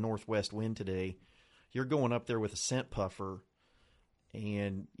 we got a northwest wind today. You're going up there with a scent puffer,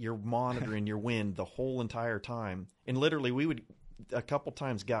 and you're monitoring your wind the whole entire time. And literally, we would a couple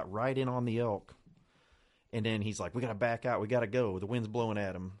times got right in on the elk, and then he's like, we got to back out. We got to go. The wind's blowing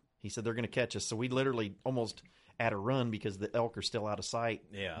at them. He said they're going to catch us. So we literally almost at a run because the elk are still out of sight.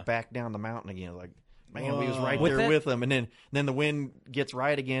 Yeah. Back down the mountain again. Like, man, we was Whoa. right With there that- with them. And then the wind gets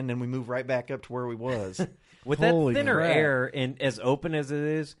right again, and we move right back up to where we was. With that Holy thinner crap. air and as open as it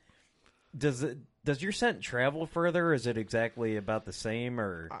is, does your scent travel further? Is it exactly about the same,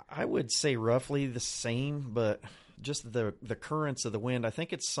 or I would say roughly the same, but just the currents of the wind. I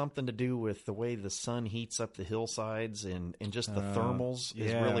think it's something to do with the way the sun heats up the hillsides and just the thermals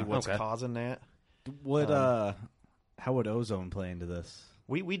is yeah. really what's Okay. causing that. How would ozone play into this?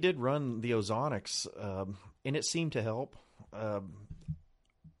 We did run the ozonics, and it seemed to help.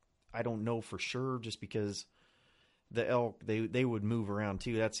 I don't know for sure, just because the elk, they would move around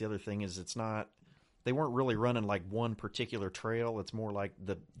too. That's the other thing is they weren't really running like one particular trail. It's more like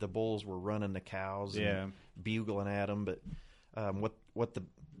the bulls were running the cows and bugling at them. But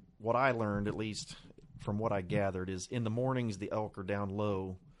what I learned, at least from what I gathered, is in the mornings the elk are down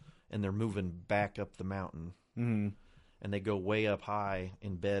low and they're moving back up the mountain. Mm-hmm. And they go way up high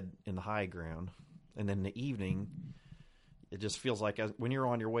in bed in the high ground. And then in the evening, it just feels like when you're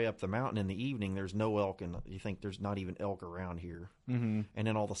on your way up the mountain in the evening, there's no elk, and you think there's not even elk around here. Mm-hmm. And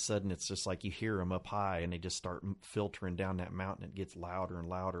then all of a sudden, it's just like you hear them up high, and they just start filtering down that mountain. It gets louder and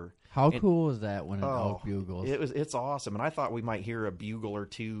louder. How cool is that when an elk bugles? It's awesome. And I thought we might hear a bugle or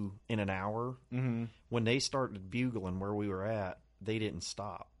two in an hour. Mm-hmm. When they started bugling where we were at, they didn't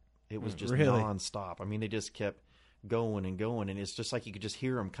stop. It was just really? nonstop. I mean, they just kept going and going, and it's just like you could just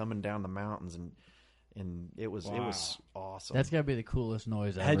hear them coming down the mountains, and it was awesome. That's gotta be the coolest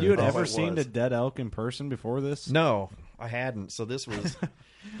noise ever. Had you ever seen a dead elk in person before this? No, I hadn't. So this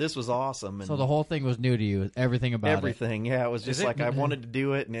was awesome. And so the whole thing was new to you. Everything about everything. Yeah, it was just like I wanted to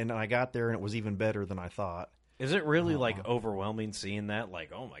do it, and then I got there, and it was even better than I thought. Is it really like overwhelming seeing that?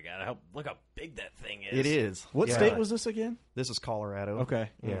 Like, oh my god, look how big that thing is. It is. What state was this again? This is Colorado. Okay.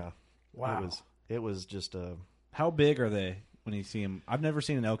 Yeah. Wow. It was just a. How big are they when you see them? I've never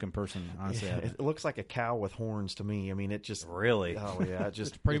seen an elk in person, honestly. Yeah, it looks like a cow with horns to me. I mean, it just really. Oh yeah, it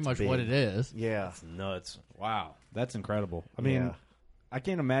just it's pretty much big. what it is. Yeah, it's nuts. Wow, that's incredible. I mean, I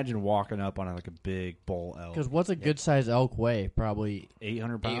can't imagine walking up on like a big bull elk. Because what's a good size elk weigh? Probably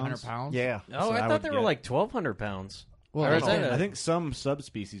 800 pounds. 800 pounds. Yeah. Oh, I thought they were like 1,200 pounds. Well, I think some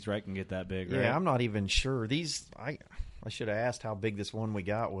subspecies can get that big. Right? Yeah, I'm not even sure. I should have asked how big this one we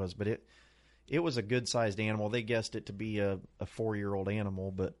got was, but it was a good sized animal. They guessed it to be a 4-year-old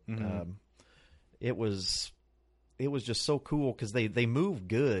animal, but it was just so cool because they move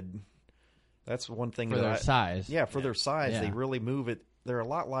good. That's one thing for their size. Yeah, for their size, they really move it. They're a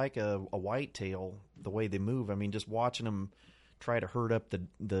lot like a whitetail the way they move. I mean, just watching them try to herd up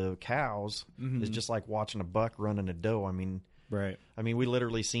the cows is just like watching a buck running a doe. I mean, right. I mean, we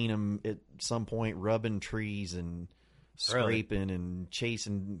literally seen them at some point rubbing trees and scraping and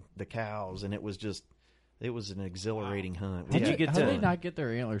chasing the cows, and it was an exhilarating hunt. Did you get to? How do they not get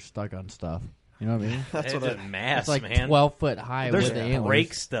their antlers stuck on stuff? You know what I mean? That's what mass, it's like man. 12-foot high with the antlers.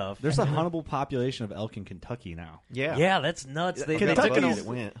 Break stuff. There's a huntable population of elk in Kentucky now. Yeah, that's nuts.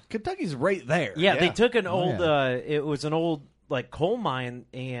 Kentucky's right there. Yeah, they took an old. It was an old like coal mine,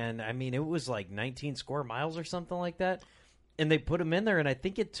 and I mean, it was like 19 square miles or something like that. And they put them in there, and I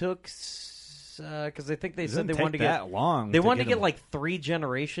think it took. Because I think they said they wanted to get long. They wanted to get like 3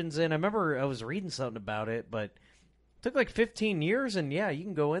 generations in. I remember I was reading something about it, but it took like 15 years, and yeah, you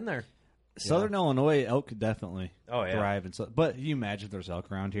can go in there. Southern Illinois elk could definitely thrive, but you imagine if there's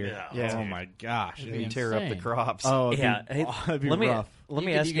elk around here. Yeah. Oh my gosh, you tear up the crops. Oh yeah. It'd be rough. Let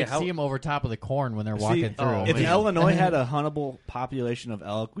me ask you, you can see them over top of the corn when they're walking through. If Illinois had a huntable population of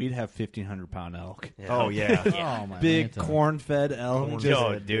elk, we'd have 1,500-pound elk. Yeah. Oh yeah, Oh, my big corn-fed elk.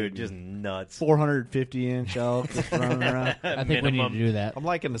 Just nuts. 450-inch elk just running around. I think we need to do that. I'm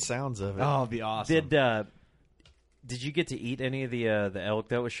liking the sounds of it. Oh, it'd be awesome. Did you get to eat any of the elk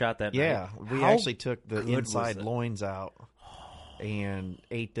that was shot that night? Yeah, we actually took the inside loins out and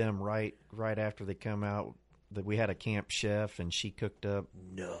ate them right after they come out. That we had a camp chef and she cooked up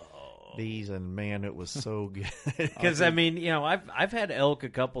these, and man, it was so good. Because I mean, you know, I've had elk a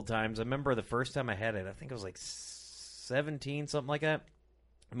couple times. I remember the first time I had it, I think I was like 17, something like that.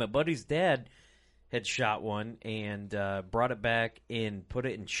 My buddy's dad had shot one and brought it back and put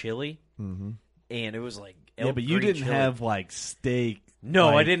it in chili, and it was like elk but you green didn't chili. have like steak. No,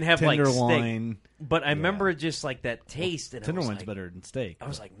 like I didn't have like tenderloin. steak. But I remember just like that taste. And tenderloin's like, better than steak. I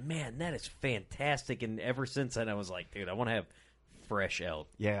was like, man, that is fantastic. And ever since then, I was like, dude, I want to have fresh elk.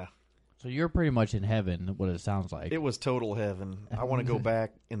 Yeah. So you're pretty much in heaven, what it sounds like. It was total heaven. I want to go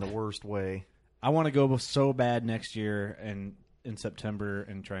back in the worst way. I want to go so bad next year and in September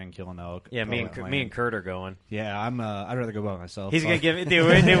and try and kill an elk. Yeah, me and Kurt are going. Yeah, I'd rather go by myself. He's gonna give it.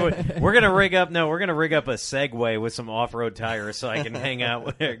 Dude, we're gonna rig up. No, we're gonna rig up a Segway with some off-road tires so I can hang out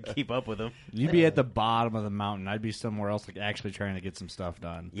with her, keep up with him. You'd be at the bottom of the mountain. I'd be somewhere else, like actually trying to get some stuff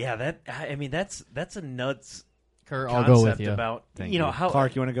done. Yeah, that's a nuts. Kurt, I'll go with you. About Thank you. How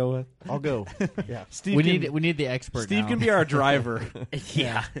Clark, you want to go with? I'll go. Yeah, Steve. We need the expert. Steve now. can be our driver.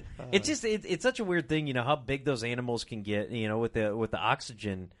 Yeah, it's just it's such a weird thing, you know, how big those animals can get, you know, with the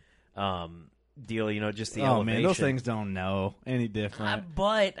oxygen deal, you know, just the elevation. Man, those things don't know any different.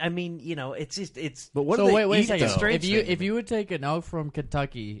 But I mean, you know, it's. But what so do they wait eat, a second. though? If you would take an elk from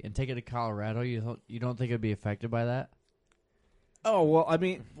Kentucky and take it to Colorado, you don't think it'd be affected by that? Oh, well, I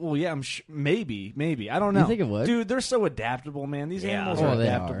mean, yeah, maybe. I don't know. You think it would? Dude, they're so adaptable, man. These animals Oh, are they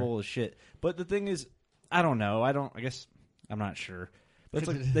adaptable as shit. But the thing is, I don't know. I guess I'm not sure. But it's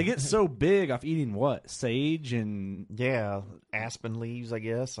like they get so big off eating what? Sage and aspen leaves, I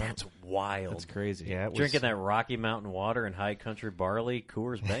guess. That's wild. That's crazy. Yeah, it was, Drinking that Rocky Mountain water and high country barley,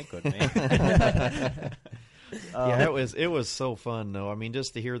 Coors Banquet, man. it was so fun though. I mean,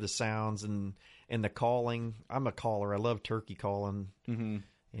 just to hear the sounds and the calling. I'm a caller. I love turkey calling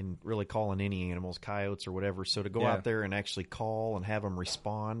and really calling any animals, coyotes or whatever. So to go out there and actually call and have them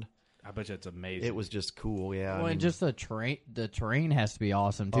respond, I bet you it's amazing. it was just cool. Yeah, Well, I mean, and just the terrain has to be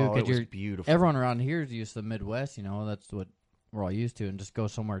awesome too. Oh, it was you're beautiful. Everyone around here is used to the Midwest. You know, that's what we're all used to, and just go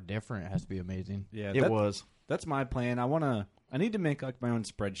somewhere different. It has to be amazing. Yeah, it was. That's my plan. I need to make like my own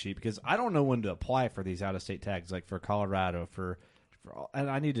spreadsheet because I don't know when to apply for these out of state tags, like for Colorado, and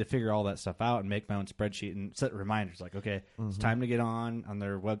I need to figure all that stuff out and make my own spreadsheet and set reminders. Like, okay, it's time to get on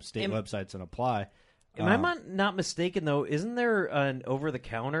their state websites and apply. Am I not mistaken though? Isn't there an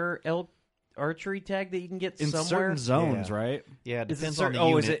over-the-counter elk archery tag that you can get in somewhere? certain zones, right? Yeah, it Is it depends on the certain-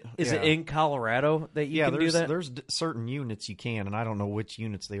 unit. Is it in Colorado that you can do that? There's certain units you can, and I don't know which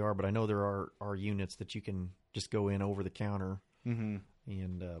units they are, but I know there are units that you can just go in over the counter. Mm-hmm.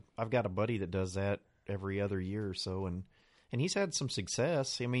 And I've got a buddy that does that every other year or so, and he's had some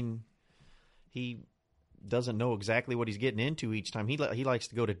success. I mean, he doesn't know exactly what he's getting into each time. He likes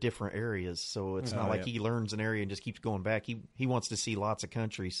to go to different areas, so it's not like he learns an area and just keeps going back. He wants to see lots of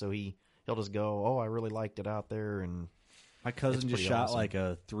country, so he'll just go, oh, I really liked it out there. And my cousin just shot awesome. like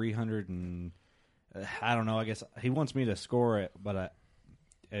a 300 and I don't know. I guess he wants me to score it, but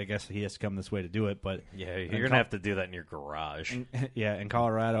I guess he has to come this way to do it. But Yeah, you're gonna have to do that in your garage. in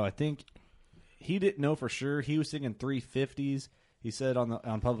Colorado, I think he didn't know for sure. He was thinking 350s. He said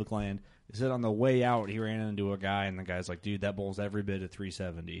on public land. He said on the way out he ran into a guy, and the guy's like, "Dude, that bull's every bit of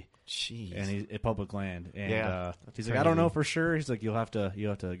 370." Jeez. And he's at public land, and he's like, crazy. "I don't know for sure." He's like, "You'll have to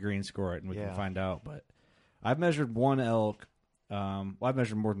green score it, and we can find out." But I've measured one elk. I've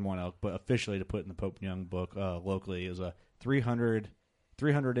measured more than one elk, but officially to put in the Pope Young book locally, it was a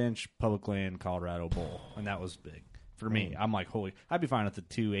 300-inch public land Colorado bull, and that was big for me. I'm like, holy! I'd be fine with the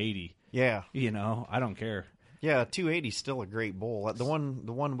 280. Yeah, I don't care. Yeah, 280 is still a great bull. The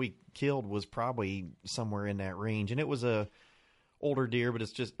one we killed was probably somewhere in that range, and it was a older deer, but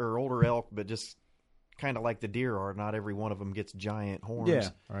older elk, but just kind of like the deer are. Not every one of them gets giant horns. Yeah,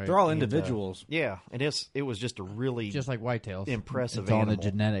 right. They're all individuals. And it was just a really just like whitetails, impressive it's all animal. the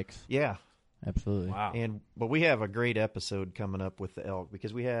genetics. Yeah, absolutely. Wow. But we have a great episode coming up with the elk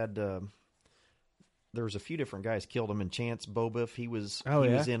because we had there was a few different guys killed them, and Chance Bobiff, he was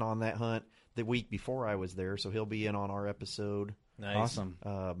in on that hunt the week before I was there, so he'll be in on our episode. Nice.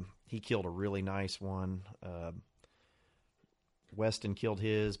 Awesome. He killed a really nice one. Weston killed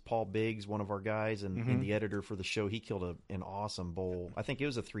his. Paul Biggs, one of our guys and the editor for the show, he killed an awesome bull. I think it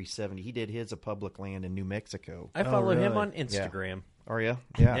was a 370. He did his at public land in New Mexico. I follow him on Instagram. Yeah. Are you?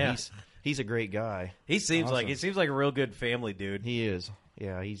 Yeah. He's a great guy. He seems like a real good family dude. He is.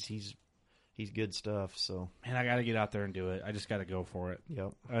 Yeah, he's good stuff. So, Man, I got to get out there and do it. I just got to go for it.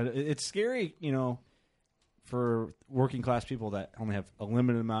 Yep. It's scary, for working class people that only have a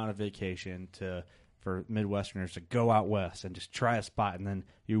limited amount of vacation for Midwesterners to go out west and just try a spot, and then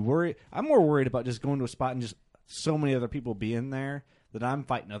you worry. I'm more worried about just going to a spot and just so many other people being there that I'm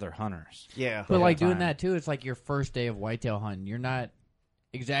fighting other hunters. Yeah, but like doing that too, it's like your first day of whitetail hunting. You're not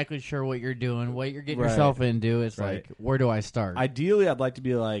exactly sure what you're doing, what you're getting yourself into. It's like, where do I start? Ideally, I'd like to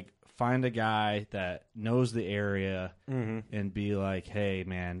be like, find a guy that knows the area and be like, hey,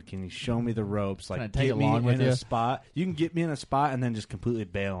 man, can you show me the ropes? Like, get me in a spot. You can get me in a spot and then just completely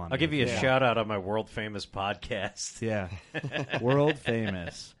bail on me. I'll give you a shout out on my world famous podcast. Yeah. World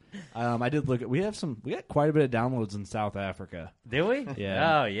famous. I did look at, we got quite a bit of downloads in South Africa. Do we?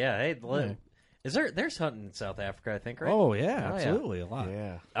 Yeah. Oh, yeah. Hey, look. There's hunting in South Africa, I think, right? Oh, yeah. Absolutely. A lot.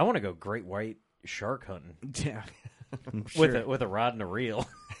 Yeah. I want to go great white shark hunting. Yeah. With a rod and a reel.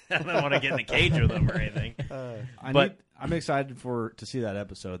 I don't want to get in a cage with them or anything. I'm excited to see that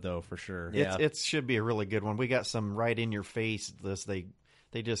episode though, for sure. Yeah, it should be a really good one. We got some right in your face.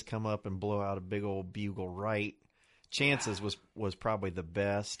 They just come up and blow out a big old bugle right. Chances was probably the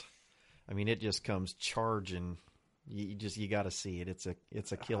best. I mean, it just comes charging. You got to see it.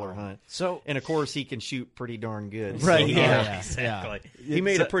 It's a killer hunt. So, and of course he can shoot pretty darn good. Right? So, yeah, exactly. He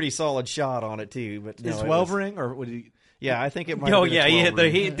made a pretty solid shot on it too. But is 12 ring or would he? Yeah, I think it might. Oh have been yeah, a 12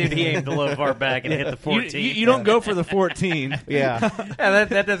 ring. he aimed a little far back and hit the 14. You don't go for the 14. Yeah,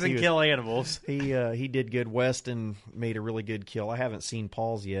 that doesn't kill animals. He did good. Weston made a really good kill. I haven't seen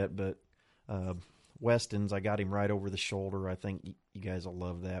Paul's yet, but Weston's. I got him right over the shoulder. I think you guys will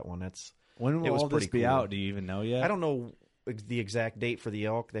love that one. When will all this be cool. out? Do you even know yet? I don't know the exact date for the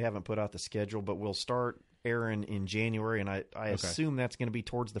elk. They haven't put out the schedule, but we'll start airing in January, and I assume that's going to be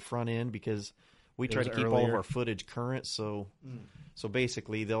towards the front end because we try to keep all of our footage current. So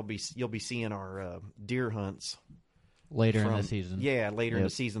basically, you'll be seeing our deer hunts later in the season. Yeah, later in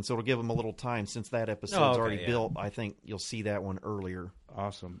the season. So it'll give them a little time since that episode's already built. I think you'll see that one earlier.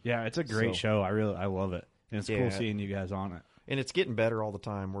 Awesome. Yeah, it's a great show. I love it, and it's cool seeing you guys on it. And it's getting better all the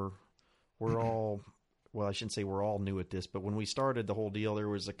time. We're all. Well, I shouldn't say we're all new at this, but when we started the whole deal, there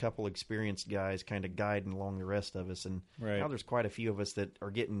was a couple experienced guys kind of guiding along the rest of us, and now there's quite a few of us that are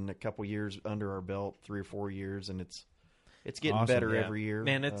getting a couple years under our belt, 3 or 4 years, and it's getting better every year.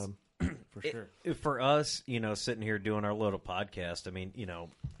 Man, it's for sure. For us, sitting here doing our little podcast, I mean,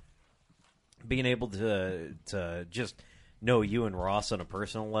 being able to just know you and Ross on a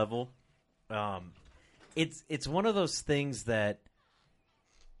personal level, it's one of those things that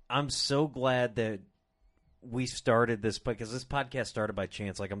I'm so glad that we started this, because this podcast started by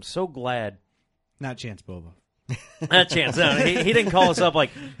chance. Like, I'm so glad. Not Chance Boba. Not Chance. No, he didn't call us up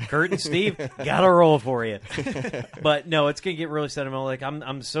like, Kurt and Steve, got a roll for you. But no, it's going to get really sentimental. Like,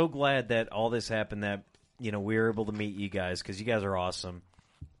 I'm so glad that all this happened, that, we were able to meet you guys, because you guys are awesome.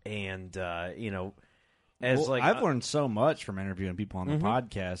 And, I've learned so much from interviewing people on the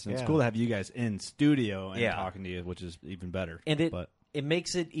podcast, and it's cool to have you guys in studio and talking to you, which is even better. And it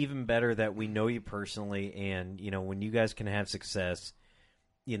makes it even better that we know you personally, and, when you guys can have success,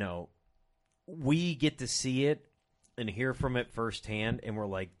 we get to see it and hear from it firsthand, and we're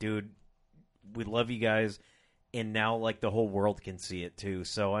like, dude, we love you guys, and now, like, the whole world can see it, too.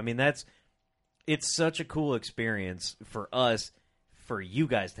 So, I mean, it's such a cool experience for us, for you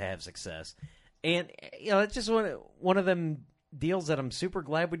guys to have success. And, it's just one of them deals that I'm super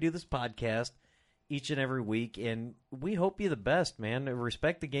glad we do this podcast each and every week, and we hope you the best, man.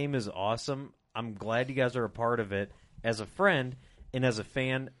 Respect the Game is awesome. I'm glad you guys are a part of it. As a friend and as a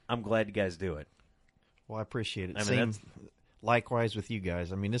fan, I'm glad you guys do it. Well, I appreciate it. Likewise with you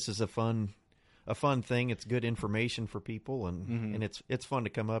guys. I mean, this is a fun thing. It's good information for people, and it's fun to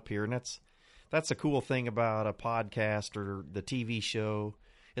come up here. And that's the cool thing about a podcast or the TV show.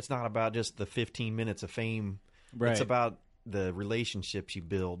 It's not about just the 15 minutes of fame. Right. It's about the relationships you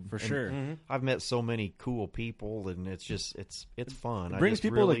build. For sure. I've met so many cool people, and it's just it's fun. It brings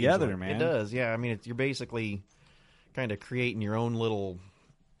people together, man. It does, yeah. I mean, you're basically kind of creating your own little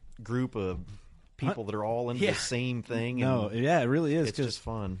group of people that are all into the same thing. It really is. It's just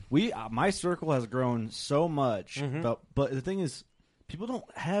fun. My circle has grown so much, but the thing is, people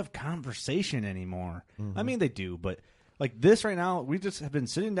don't have conversation anymore. I mean, they do, but like this right now, we just have been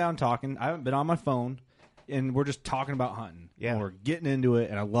sitting down talking. I haven't been on my phone. And we're just talking about hunting. Yeah. And we're getting into it,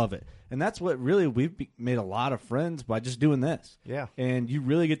 and I love it. And that's what really we've made a lot of friends by just doing this. Yeah. And you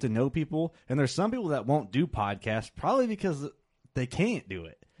really get to know people. And there's some people that won't do podcasts probably because they can't do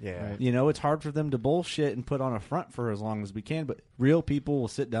it. Yeah. Right. It's hard for them to bullshit and put on a front for as long as we can. But real people will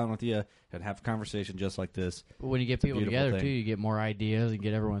sit down with you and have a conversation just like this. But when you get people together, too, you get more ideas and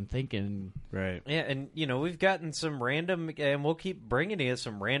get everyone thinking. Right. Yeah, and, we've gotten some random, and we'll keep bringing you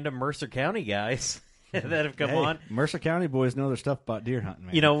some random Mercer County guys that have come on. Mercer County boys know their stuff about deer hunting,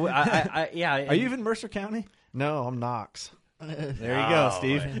 man. Are you even Mercer County? No, I'm Knox. There you go,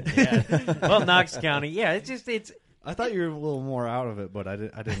 Steve. Yeah. Well, Knox County. Yeah, it's. I thought you were a little more out of it, but I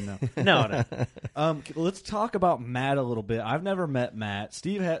didn't know. No. Let's talk about Matt a little bit. I've never met Matt.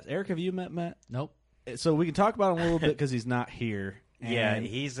 Eric, have you met Matt? Nope. So we can talk about him a little bit because he's not here. Yeah,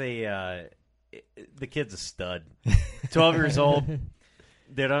 he's the kid's a stud. 12 years old.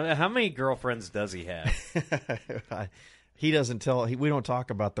 Dude, how many girlfriends does he have? He doesn't tell. We don't talk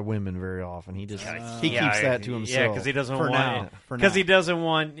about the women very often. He just keeps that to himself. Yeah, because he doesn't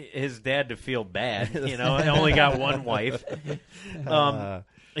want his dad to feel bad. He only got one wife.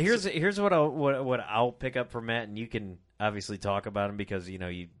 Here's what I'll pick up from Matt, and you can obviously talk about him because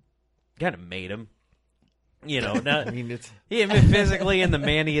you kind of made him. Not, physically and the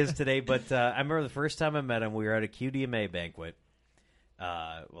man he is today. But I remember the first time I met him, we were at a QDMA banquet.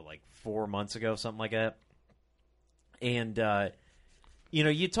 Like 4 months ago, something like that. And,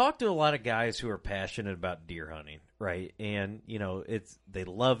 you talk to a lot of guys who are passionate about deer hunting, right? And, they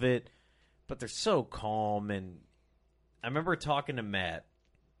love it, but they're so calm. And I remember talking to Matt,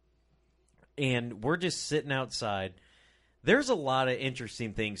 and we're just sitting outside. There's a lot of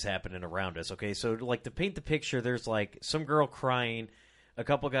interesting things happening around us, okay? So, like, to paint the picture, there's, like, some girl crying. A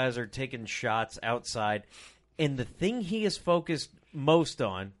couple guys are taking shots outside. And the thing he is focused most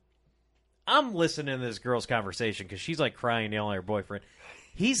on, I'm listening to this girl's conversation because she's like crying, yelling at her boyfriend.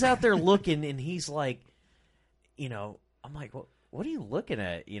 he's out there looking, and he's like, I'm like, what are you looking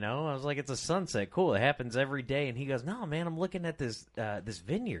at? I was like, it's a sunset. Cool. It happens every day. And he goes, no, man, I'm looking at this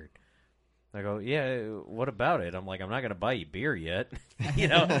vineyard. I go, yeah, what about it? I'm like, I'm not going to buy you beer yet,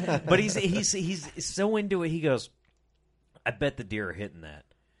 but he's so into it. He goes, I bet the deer are hitting that.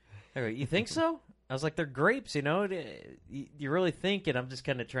 I go, you think so? I was like, they're grapes, you really think? And I'm just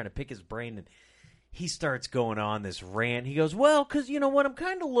kind of trying to pick his brain, and he starts going on this rant. He goes, well, because you know what I'm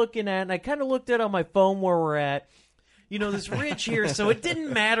kind of looking at, and I kind of looked at on my phone where we're at, this ridge here, so it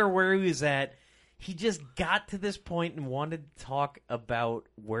didn't matter where he was at. He just got to this point and wanted to talk about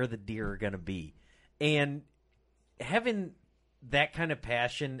where the deer are going to be. And having that kind of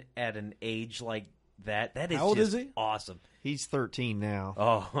passion at an age like that is How old just is he? awesome. He's 13 now.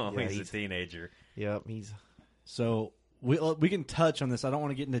 Oh, Yeah, he's a teenager. Yep, he's... So we can touch on this. I don't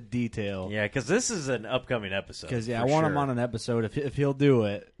want to get into detail. Yeah, because this is an upcoming episode. Because I want him on an episode if he'll do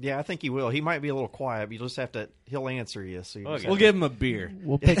it. Yeah, I think he will. He might be a little quiet, but you just have to... He'll answer you. So We'll give him a beer.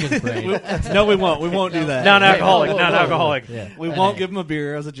 We'll pick his brain. No, we won't. We won't do that. Non-alcoholic. Yeah. We won't give him a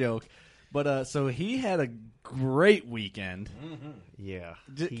beer as a joke. But so he had a great weekend. Mm-hmm. Yeah.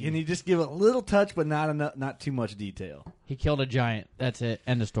 Can you just give a little touch, but not too much detail? He killed a giant. That's it.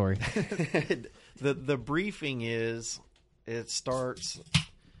 End of story. The briefing is, it starts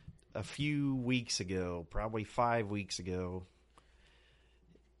a few weeks ago, probably 5 weeks ago.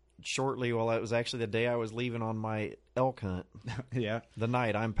 Shortly, well, it was actually the day I was leaving on my elk hunt. Yeah. The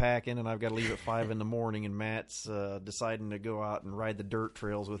night I'm packing, and I've got to leave at 5 in the morning, and Matt's deciding to go out and ride the dirt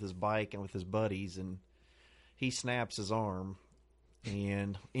trails with his bike and with his buddies, and he snaps his arm.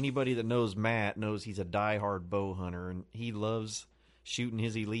 And anybody that knows Matt knows he's a diehard bow hunter, and he loves shooting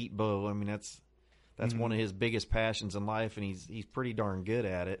his elite bow. I mean, that's one of his biggest passions in life, and he's pretty darn good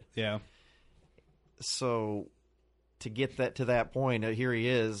at it. Yeah. So to get that to that point, here he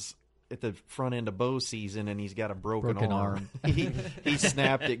is at the front end of bow season, and he's got a broken arm. he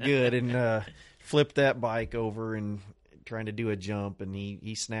snapped it good and flipped that bike over and trying to do a jump, and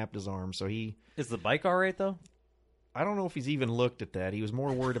he snapped his arm. So is the bike all right though? I don't know if he's even looked at that. He was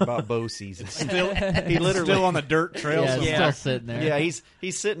more worried about bow season. He literally still on the dirt trail. Still sitting there. Yeah,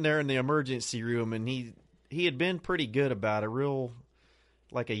 he's sitting there in the emergency room, and he had been pretty good about it, real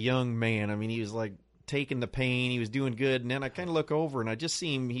like a young man. I mean, he was like taking the pain. He was doing good, and then I kind of look over, and I just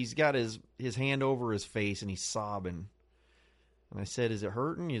see him. He's got his hand over his face, and he's sobbing. And I said, "Is it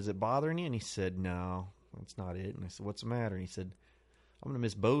hurting? Is it bothering you?" And he said, "No, that's not it." And I said, "What's the matter?" And he said, "I'm going to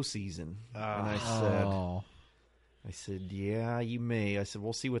miss bow season." And I said, "Yeah, you may." I said,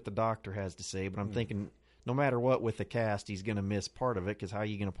 "We'll see what the doctor has to say." But I'm thinking, no matter what with the cast, he's going to miss part of it, because how are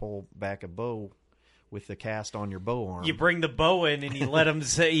you going to pull back a bow with the cast on your bow arm? You bring the bow in and you let him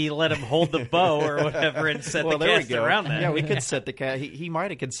hold the bow or whatever and set the cast around that. Yeah, we could set the cast. He might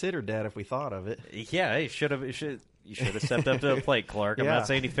have considered that if we thought of it. Yeah, you should have stepped up to the plate, Clark. I'm not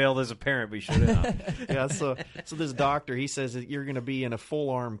saying he failed as a parent, but he should have. Yeah, so this doctor, he says that you're going to be in a full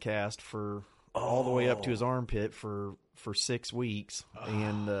arm cast for all the way up to his armpit for 6 weeks,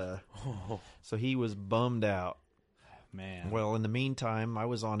 and so he was bummed out. Man. Well, in the meantime, I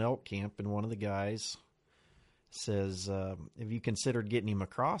was on elk camp, and one of the guys says, "Have you considered getting him a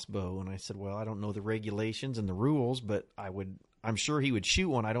crossbow?" And I said, "Well, I don't know the regulations and the rules, but I'm sure he would shoot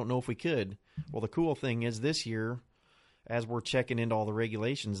one. I don't know if we could." Well, the cool thing is this year, as we're checking into all the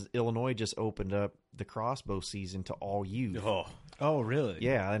regulations, Illinois just opened up the crossbow season to all youth. Oh, really?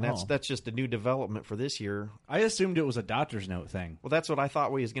 Yeah, and that's just a new development for this year. I assumed it was a doctor's note thing. Well, that's what I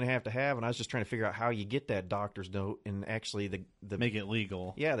thought we was going to have, and I was just trying to figure out how you get that doctor's note and actually the make it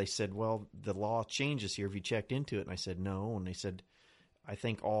legal. Yeah, they said, well, the law changes here. Have you checked into it? And I said, no. And they said, I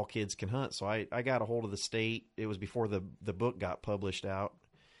think all kids can hunt. So I got a hold of the state. It was before the book got published out,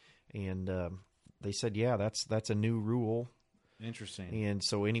 and they said, yeah, that's a new rule. Interesting. And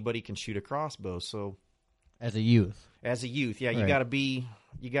so anybody can shoot a crossbow. So as a youth, yeah, you right. got to be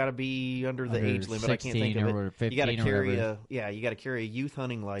under the age limit. I can't think of it. 15 you got to carry or a youth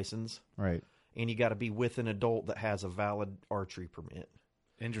hunting license, right? And you got to be with an adult that has a valid archery permit.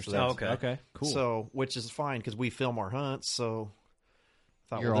 Interesting. So okay, cool. So, which is fine because we film our hunts. So, I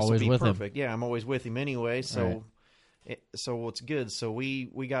thought, You're this always would be with perfect. him. Yeah, I'm always with him anyway. So, Right. So it's good. So we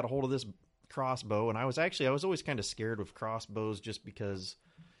got a hold of this crossbow, and I was always kind of scared with crossbows just because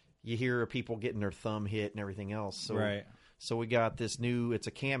you hear of people getting their thumb hit and everything else. So, right. So we got this new. It's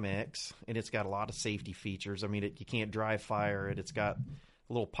a Cam-X, and it's got a lot of safety features. I mean, you can't dry fire it. It's got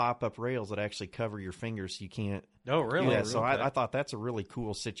little pop-up rails that actually cover your fingers, so you can't. Oh, really? Yeah. So I thought that's a really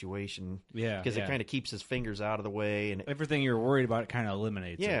cool situation. Yeah, because it kind of keeps his fingers out of the way, and everything you're worried about kind of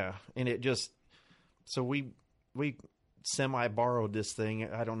eliminates. Yeah, and it just. So we semi-borrowed this thing.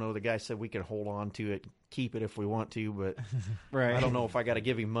 I don't know. The guy said we can hold on to it, keep it if we want to, but Right. I don't know if I got to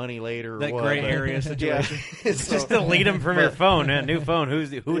give him money later or That what. gray but- area situation. It's just delete him from your phone. A new phone. Who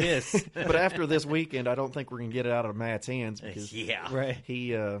this? But after this weekend, I don't think we're going to get it out of Matt's hands because Yeah. Right.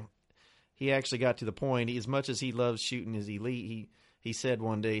 he actually got to the point. As much as he loves shooting his elite, he said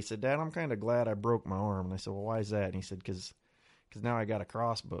one day, he said, "Dad, I'm kind of glad I broke my arm." And I said, "Well, why is that?" And he said, "Because now I got a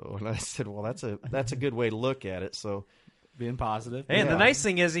crossbow." And I said, "Well, that's a good way to look at it." So Being positive. And Yeah. the nice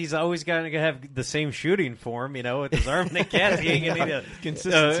thing is he's always going to have the same shooting form, with his arm in the cast. He ain't going to need a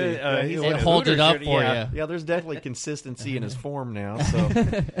Consistency. it holds it up for you. Yeah, there's definitely consistency in his form now. So,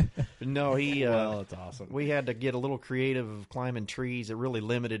 but no, Well, it's awesome. we had to get a little creative of climbing trees. It really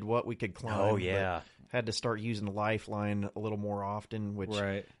limited what we could climb. Oh, but yeah. had to start using the lifeline a little more often. Which,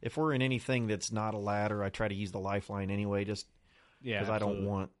 Right. if we're in anything that's not a ladder, I try to use the lifeline anyway, just Yeah, because I don't absolutely.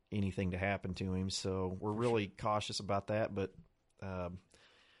 want anything to happen to him. So we're really cautious about that. But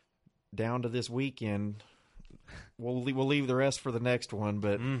down to this weekend, we'll leave the rest for the next one.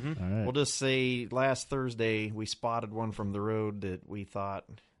 But Mm-hmm. All right. we'll just say last Thursday we spotted one from the road that we thought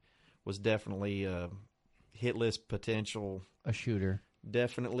was definitely a hit list potential. A shooter.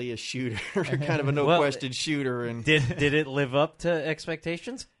 Definitely a shooter, kind of a no Well, question shooter. And Did it live up to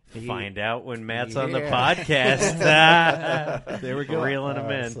expectations? Find out when Matt's on the Yeah. podcast. There we go. Reeling him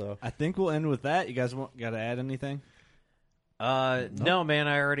in. So, I think we'll end with that. You guys got to add anything? No, man.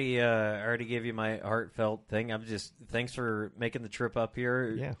 I already gave you my heartfelt thing. Thanks for making the trip up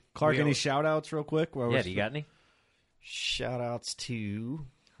here. yeah. Clark, any shout-outs real quick? Yeah. Do you got any? Shout outs to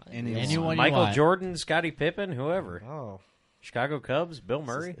Anyone you Michael want. Jordan, Scottie Pippen, whoever. oh. Chicago Cubs, Bill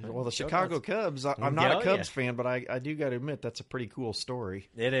Murray. Well, the Chicago Cubs. I'm not Oh, a Cubs yeah. fan, but I do got to admit that's a pretty cool story.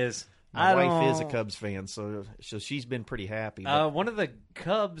 It is. My I wife is a don't- Cubs fan, so she's been pretty happy. But One of the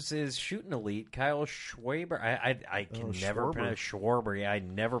Cubs is shooting elite, Kyle Schwarber. I can never Schwarber. pronounce Schwarber. Yeah, I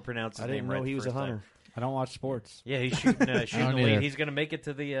never pronounce his I name didn't right know the he was a first time. hunter. I don't watch sports. Yeah, he's shooting don't elite. either. He's going to make it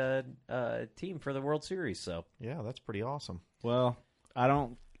to the team for the World Series. So Yeah, that's pretty awesome. Well, I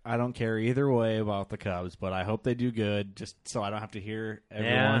don't care either way about the Cubs, but I hope they do good, just so I don't have to hear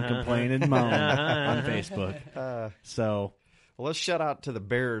everyone Yeah. complain and moan on Facebook. So, Well, let's shout out to the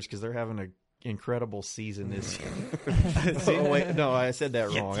Bears because they're having an incredible season this year. Oh, wait, no, I said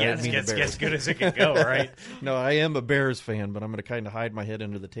that wrong. I didn't mean the Bears. as good as it can go, right? No, I am a Bears fan, but I'm going to kind of hide my head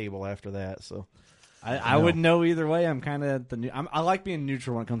under the table after that. So I wouldn't know either way. I'm kind of I like being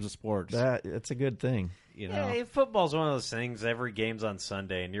neutral when it comes to sports. it's a good thing. You know, Yeah, football's one of those things. Every game's on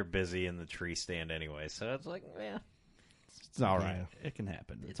Sunday, and you're busy in the tree stand anyway. So it's like, yeah. it's all right. It can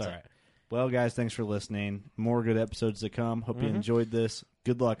happen. It's all right. Well, guys, thanks for listening. More good episodes to come. Hope you enjoyed this.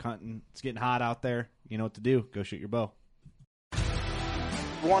 Good luck hunting. It's getting hot out there. You know what to do. Go shoot your bow.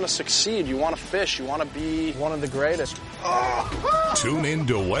 You want to succeed. You want to fish. You want to be one of the greatest. Tune in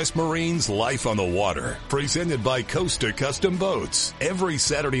to West Marine's Life on the Water, presented by Costa Custom Boats, every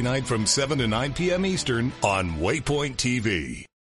Saturday night from 7 to 9 p.m. Eastern on Waypoint TV.